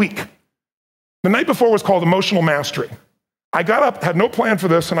conducting for a week. The night before was called Emotional Mastery. I got up, had no plan for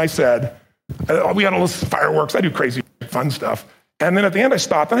this, and I said, we had all this fireworks. I do crazy fun stuff. And then at the end, I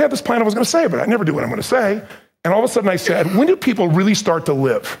stopped, and I had this plan I was going to say, but I never do what I'm going to say. And all of a sudden I said, when do people really start to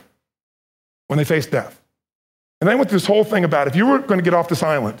live? When they face death. And then I went through this whole thing about if you were going to get off this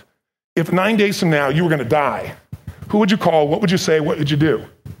island, if 9 days from now you were going to die, who would you call? What would you say? What would you do?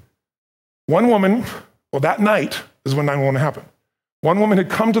 One woman, well, that night is when 9/11 happened. One woman had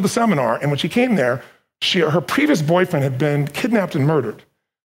come to the seminar, and when she came there, her previous boyfriend had been kidnapped and murdered.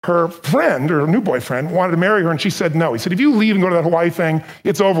 Her friend, or her new boyfriend, wanted to marry her, and she said no. He said, if you leave and go to that Hawaii thing,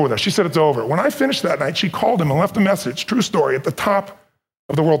 it's over with us. She said it's over. When I finished that night, she called him and left a message, true story, at the top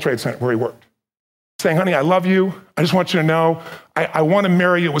of the World Trade Center where he worked, saying, honey, I love you. I just want you to know, I want to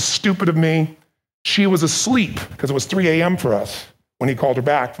marry you. It was stupid of me. She was asleep because it was 3 a.m. for us when he called her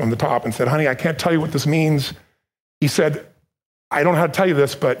back from the top and said, honey, I can't tell you what this means. He said, I don't know how to tell you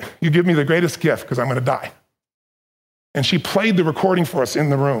this, but you give me the greatest gift because I'm going to die. And she played the recording for us in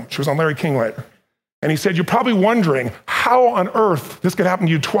the room. She was on Larry King later. And he said, you're probably wondering how on earth this could happen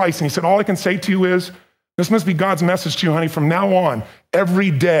to you twice. And he said, all I can say to you is, this must be God's message to you, honey. From now on, every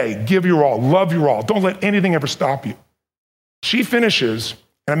day, give your all, love your all. Don't let anything ever stop you. She finishes,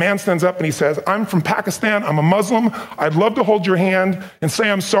 and a man stands up and he says, I'm from Pakistan. I'm a Muslim. I'd love to hold your hand and say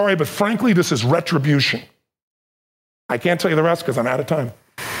I'm sorry, but frankly, this is retribution. I can't tell you the rest because I'm out of time.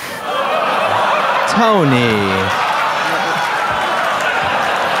 Tony.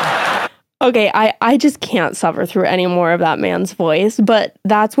 Okay, I just can't suffer through any more of that man's voice, but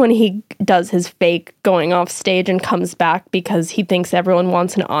that's when he does his fake going off stage and comes back because he thinks everyone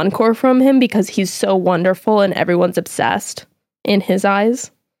wants an encore from him because he's so wonderful and everyone's obsessed in his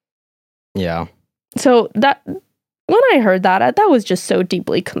eyes. Yeah. So that when I heard that was just so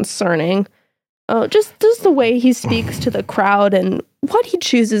deeply concerning. Just the way he speaks to the crowd and what he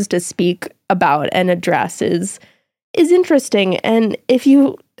chooses to speak about and address is interesting. And if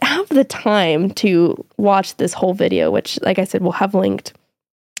you have the time to watch this whole video, which, like I said, we'll have linked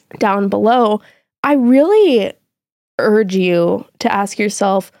down below, I really urge you to ask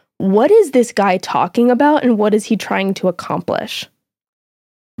yourself, what is this guy talking about and what is he trying to accomplish?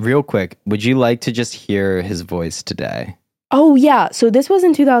 Real quick, would you like to just hear his voice today? Oh, yeah. So this was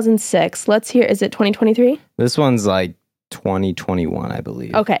in 2006. Let's hear, is it 2023? This one's like 2021, I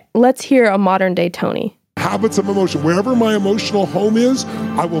believe. Okay, let's hear a modern day Tony. Habits of emotion. Wherever my emotional home is,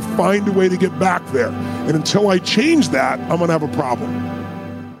 I will find a way to get back there. And until I change that, I'm going to have a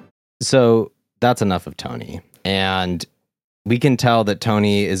problem. So that's enough of Tony. And we can tell that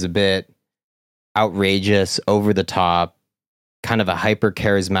Tony is a bit outrageous, over the top, kind of a hyper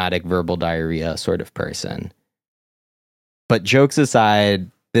charismatic verbal diarrhea sort of person. But jokes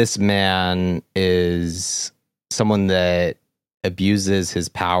aside, this man is someone that abuses his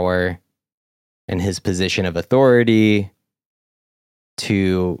power and his position of authority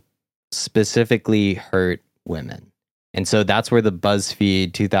to specifically hurt women. And so that's where the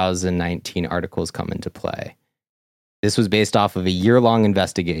BuzzFeed 2019 articles come into play. This was based off of a year-long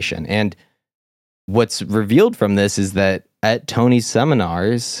investigation. And what's revealed from this is that at Tony's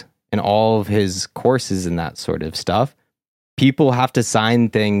seminars and all of his courses and that sort of stuff, people have to sign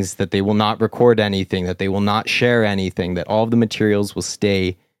things that they will not record anything, that they will not share anything, that all of the materials will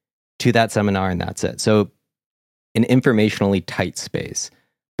stay to that seminar and that's it. So an informationally tight space.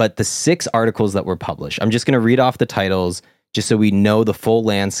 But the 6 articles that were published, I'm just going to read off the titles just so we know the full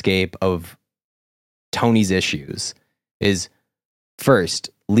landscape of Tony's issues. Is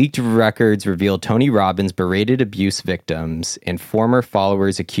first, leaked records reveal Tony Robbins berated abuse victims and former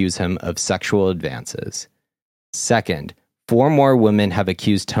followers accuse him of sexual advances. Second, 4 more women have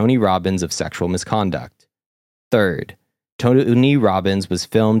accused Tony Robbins of sexual misconduct. Third, Tony Robbins was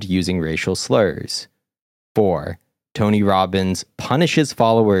filmed using racial slurs. 4, Tony Robbins punishes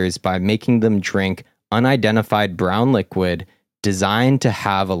followers by making them drink unidentified brown liquid designed to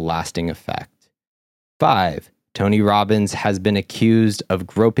have a lasting effect. 5. Tony Robbins has been accused of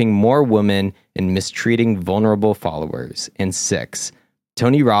groping more women and mistreating vulnerable followers. And 6.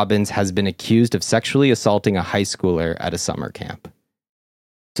 Tony Robbins has been accused of sexually assaulting a high schooler at a summer camp.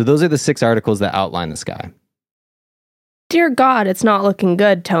 So those are the 6 articles that outline this guy. Dear God, it's not looking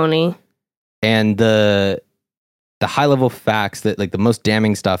good, Tony. And the high-level facts, that like the most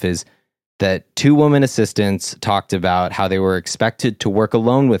damning stuff, is that 2 woman assistants talked about how they were expected to work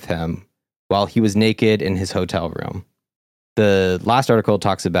alone with him while he was naked in his hotel room. The last article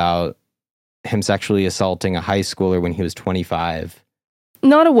talks about him sexually assaulting a high schooler when he was 25.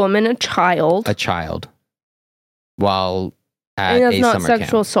 Not a woman, a child. A child. While at And that's a not summer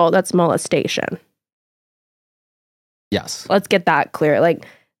sexual camp. assault, that's molestation. Yes. Let's get that clear. Like,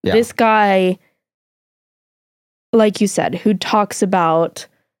 Yeah. this guy, like you said, who talks about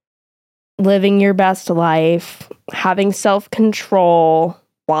living your best life, having self-control,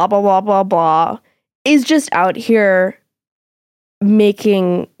 blah, blah, blah, blah, blah, is just out here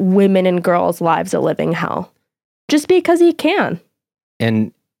making women and girls' lives a living hell. Just because he can.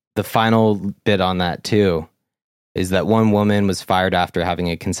 And the final bit on that, too, is that one woman was fired after having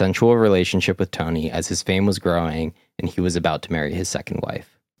a consensual relationship with Tony as his fame was growing and he was about to marry his second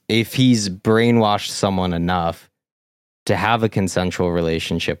wife. If he's brainwashed someone enough to have a consensual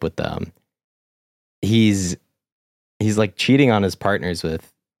relationship with them, he's like cheating on his partners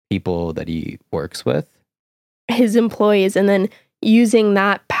with people that he works with. His employees, and then using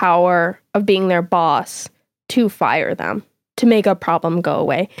that power of being their boss to fire them, to make a problem go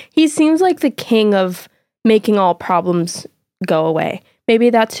away. He seems like the king of making all problems go away. Maybe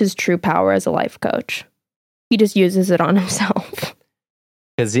that's his true power as a life coach. He just uses it on himself.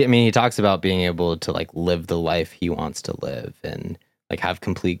 Because, I mean, he talks about being able to, like, live the life he wants to live and, like, have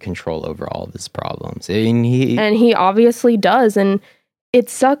complete control over all of his problems. I mean, And he obviously does. And it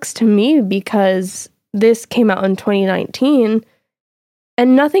sucks to me because this came out in 2019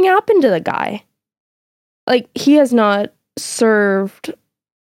 and nothing happened to the guy. Like, he has not served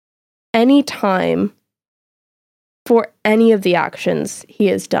any time for any of the actions he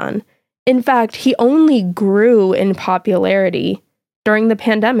has done. In fact, he only grew in popularity during the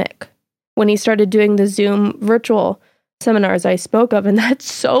pandemic when he started doing the Zoom virtual seminars I spoke of. And that's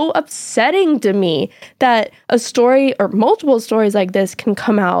so upsetting to me that a story or multiple stories like this can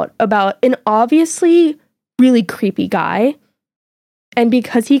come out about an obviously really creepy guy. And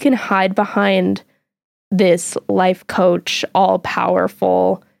because he can hide behind this life coach, all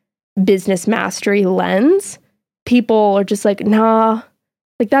powerful business mastery lens, people are just like, nah,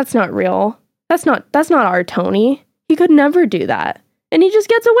 like that's not real. That's not our Tony. He could never do that. And he just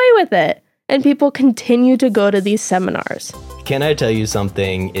gets away with it. And people continue to go to these seminars. Can I Tell You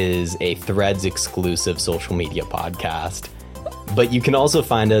Something is a Threads exclusive social media podcast. But you can also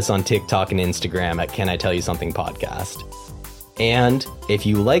find us on TikTok and Instagram at Can I Tell You Something Podcast. And if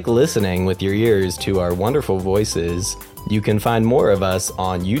you like listening with your ears to our wonderful voices, you can find more of us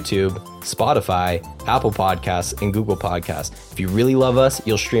on YouTube, Spotify, Apple Podcasts, and Google Podcasts. If you really love us,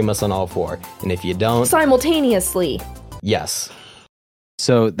 you'll stream us on all 4. And if you don't, Simultaneously. yes.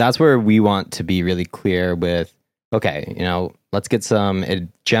 So that's where we want to be really clear with, okay, let's get some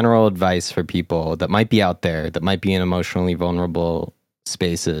general advice for people that might be out there, that might be in emotionally vulnerable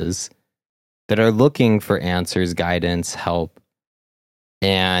spaces, that are looking for answers, guidance, help,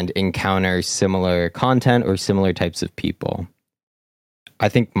 and encounter similar content or similar types of people. I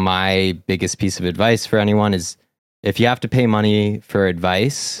think my biggest piece of advice for anyone is, if you have to pay money for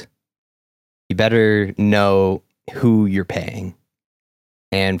advice, you better know who you're paying.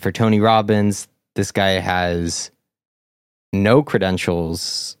 And for Tony Robbins, this guy has no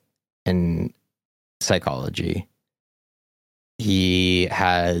credentials in psychology. He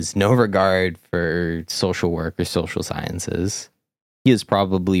has no regard for social work or social sciences. He is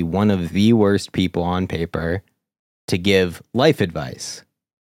probably one of the worst people on paper to give life advice.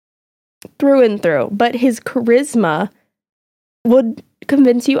 Through and through. But his charisma would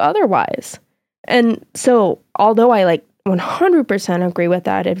convince you otherwise. And so, although I 100% agree with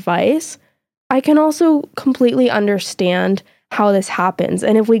that advice, I can also completely understand how this happens.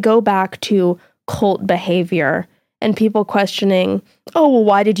 And if we go back to cult behavior and people questioning, oh, well,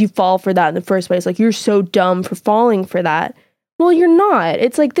 why did you fall for that in the first place? Like, you're so dumb for falling for that. Well, you're not.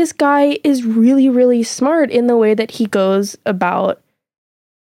 It's like this guy is really, really smart in the way that he goes about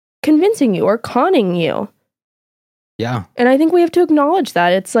convincing you or conning you. Yeah. And I think we have to acknowledge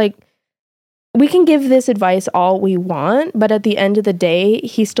that. It's like, we can give this advice all we want, but at the end of the day,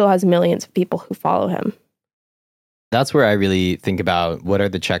 he still has millions of people who follow him. that's where I really think about what are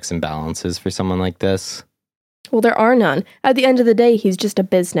the checks and balances for someone like this. Well, there are none. At the end of the day, he's just a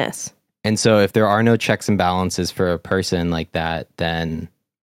business. And so if there are no checks and balances for a person like that, then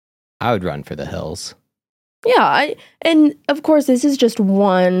I would run for the hills. Yeah, and of course, this is just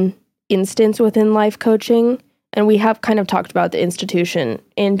one instance within life coaching, and we have kind of talked about the institution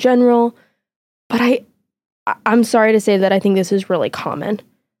in general, but I'm sorry to say that I think this is really common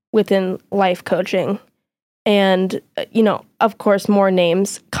within life coaching. And, of course, more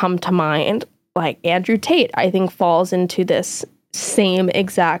names come to mind, like Andrew Tate, I think falls into this same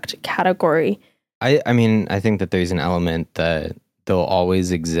exact category. I mean, I think that there's an element that they'll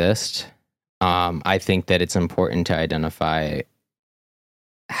always exist. I think that it's important to identify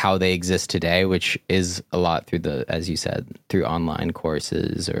how they exist today, which is a lot through as you said, through online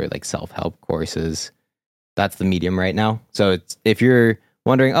courses or like self-help courses. That's the medium right now. So if you're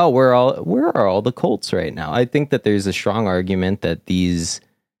wondering, where are all the cults right now? I think that there's a strong argument that these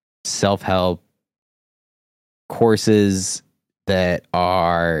self-help courses that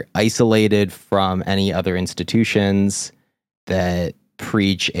are isolated from any other institutions, that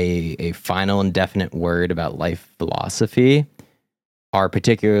preach a final and definite word about life philosophy, are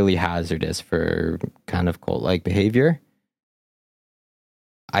particularly hazardous for kind of cult-like behavior.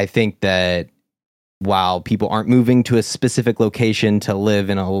 I think that while people aren't moving to a specific location to live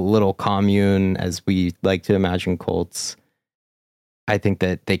in a little commune, as we like to imagine cults, I think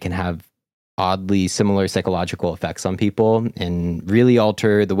that they can have oddly similar psychological effects on people and really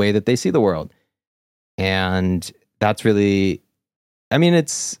alter the way that they see the world. And that's really, I mean,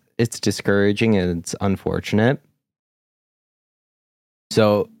 it's discouraging and it's unfortunate.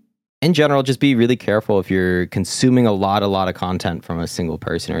 So in general, just be really careful if you're consuming a lot of content from a single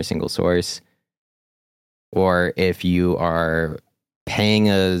person or a single source, or if you are paying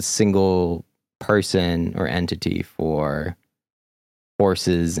a single person or entity for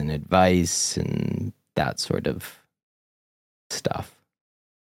courses and advice and that sort of stuff.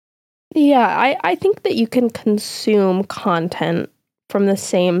 Yeah, I think that you can consume content from the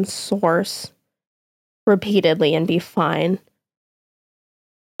same source repeatedly and be fine.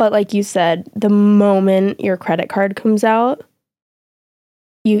 But like you said, the moment your credit card comes out,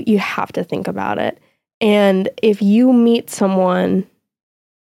 you have to think about it. And if you meet someone,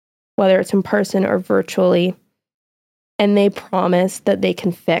 whether it's in person or virtually, and they promise that they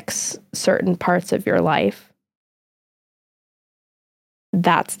can fix certain parts of your life,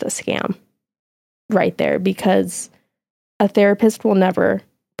 that's the scam right there, because a therapist will never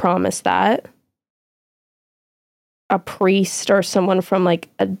promise that. A priest or someone from like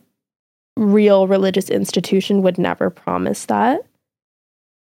a real religious institution would never promise that.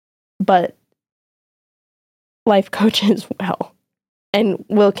 But life coaches will and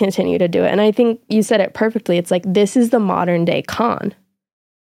will continue to do it. And I think you said it perfectly. It's like, this is the modern day con.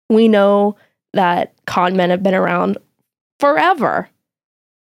 We know that con men have been around forever.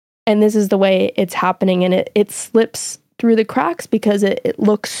 And this is the way it's happening. And it slips through the cracks because it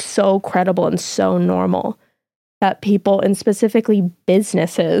looks so credible and so normal that people, and specifically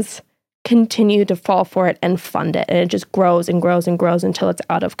businesses, continue to fall for it and fund it. And it just grows and grows and grows until it's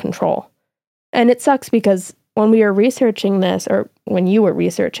out of control. And it sucks because when we were researching this, or when you were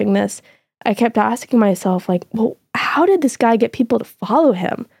researching this, I kept asking myself, like, well, how did this guy get people to follow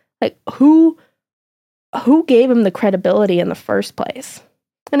him? Like, who gave him the credibility in the first place?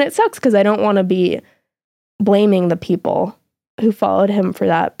 And it sucks because I don't want to be blaming the people who followed him for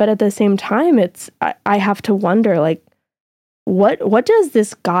that. But at the same time, I have to wonder, like, what does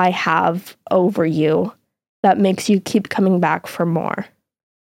this guy have over you that makes you keep coming back for more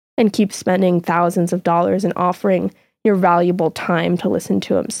and keep spending thousands of dollars and offering your valuable time to listen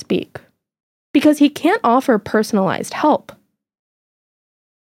to him speak? Because he can't offer personalized help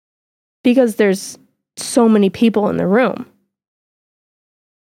because there's so many people in the room.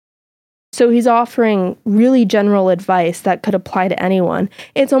 So he's offering really general advice that could apply to anyone.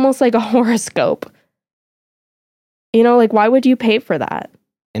 It's almost like a horoscope. You know, like, why would you pay for that?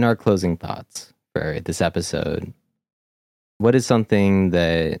 In our closing thoughts for this episode, what is something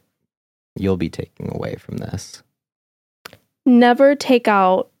that you'll be taking away from this? Never take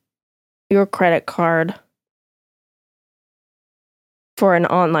out your credit card for an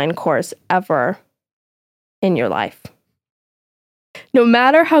online course ever in your life. No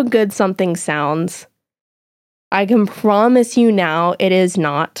matter how good something sounds, I can promise you now it is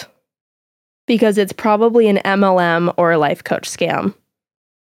not, because it's probably an MLM or a life coach scam.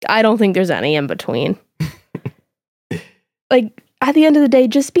 I don't think there's any in between. Like, at the end of the day,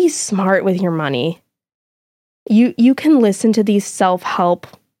 just be smart with your money. You can listen to these self-help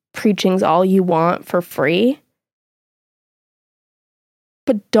preachings all you want for free,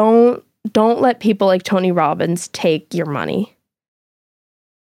 But don't let people like Tony Robbins take your money.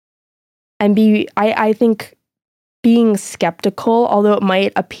 And I think being skeptical, although it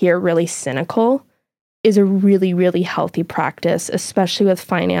might appear really cynical, is a really, really healthy practice, especially with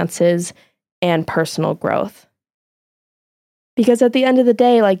finances and personal growth. Because at the end of the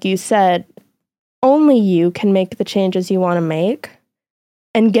day, like you said, only you can make the changes you want to make.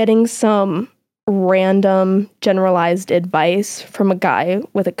 And getting some random generalized advice from a guy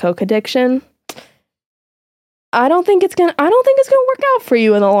with a coke addiction, I don't think it's gonna work out for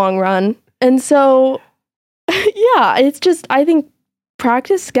you in the long run. And so yeah, it's just, I think,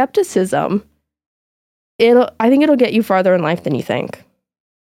 practice skepticism. I think it'll get you farther in life than you think.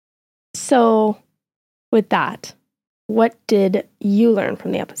 So with that, what did you learn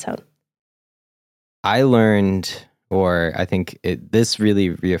from the episode? I learned, or I think this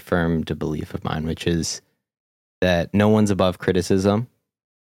really reaffirmed a belief of mine, which is that no one's above criticism,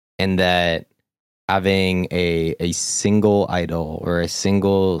 and that having a single idol or a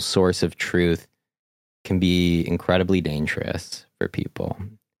single source of truth can be incredibly dangerous for people.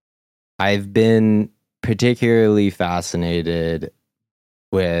 I've been particularly fascinated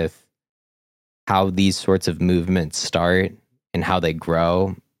with how these sorts of movements start and how they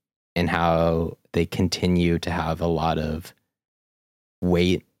grow and how they continue to have a lot of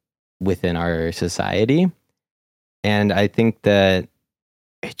weight within our society. And I think that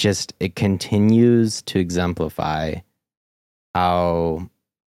it continues to exemplify how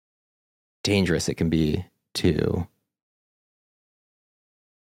dangerous it can be to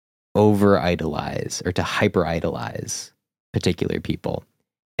over-idolize or to hyper-idolize particular people.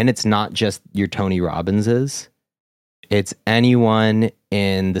 And it's not just your Tony Robbinses. It's anyone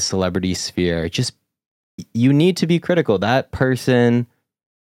in the celebrity sphere. You need to be critical. That person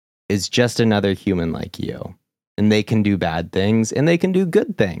is just another human like you. And they can do bad things and they can do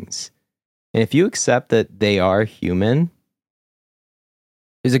good things. And if you accept that they are human,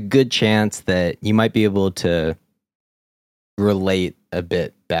 there's a good chance that you might be able to relate a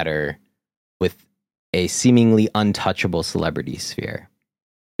bit better with a seemingly untouchable celebrity sphere.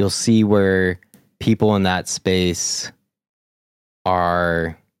 You'll see where people in that space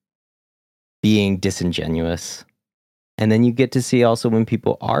are being disingenuous. And then you get to see also when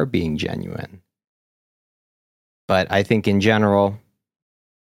people are being genuine. But I think in general,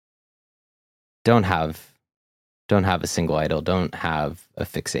 don't have a single idol. Don't have a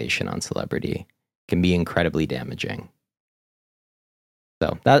fixation on celebrity. It can be incredibly damaging.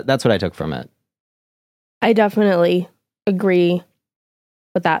 So that's what I took from it. I definitely agree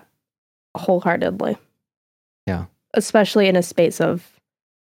with that wholeheartedly. Yeah. Especially in a space of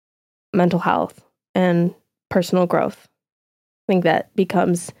mental health and personal growth. I think that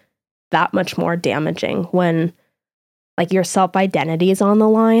becomes that much more damaging when like your self-identity is on the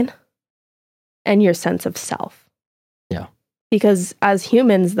line and your sense of self. Yeah. Because as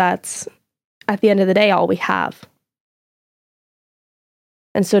humans, that's at the end of the day all we have.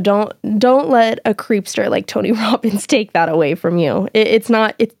 And so don't let a creepster like Tony Robbins take that away from you. It's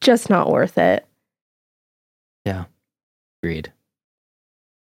just not worth it. Yeah. Agreed.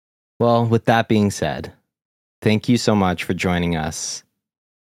 Well, with that being said, thank you so much for joining us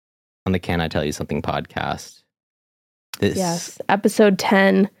on the Can I Tell You Something podcast. Yes, episode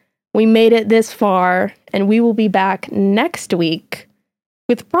 10. We made it this far, and we will be back next week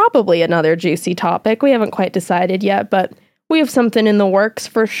with probably another juicy topic. We haven't quite decided yet, but we have something in the works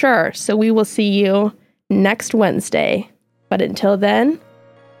for sure. So we will see you next Wednesday. But until then,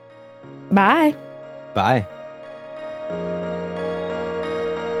 bye. Bye.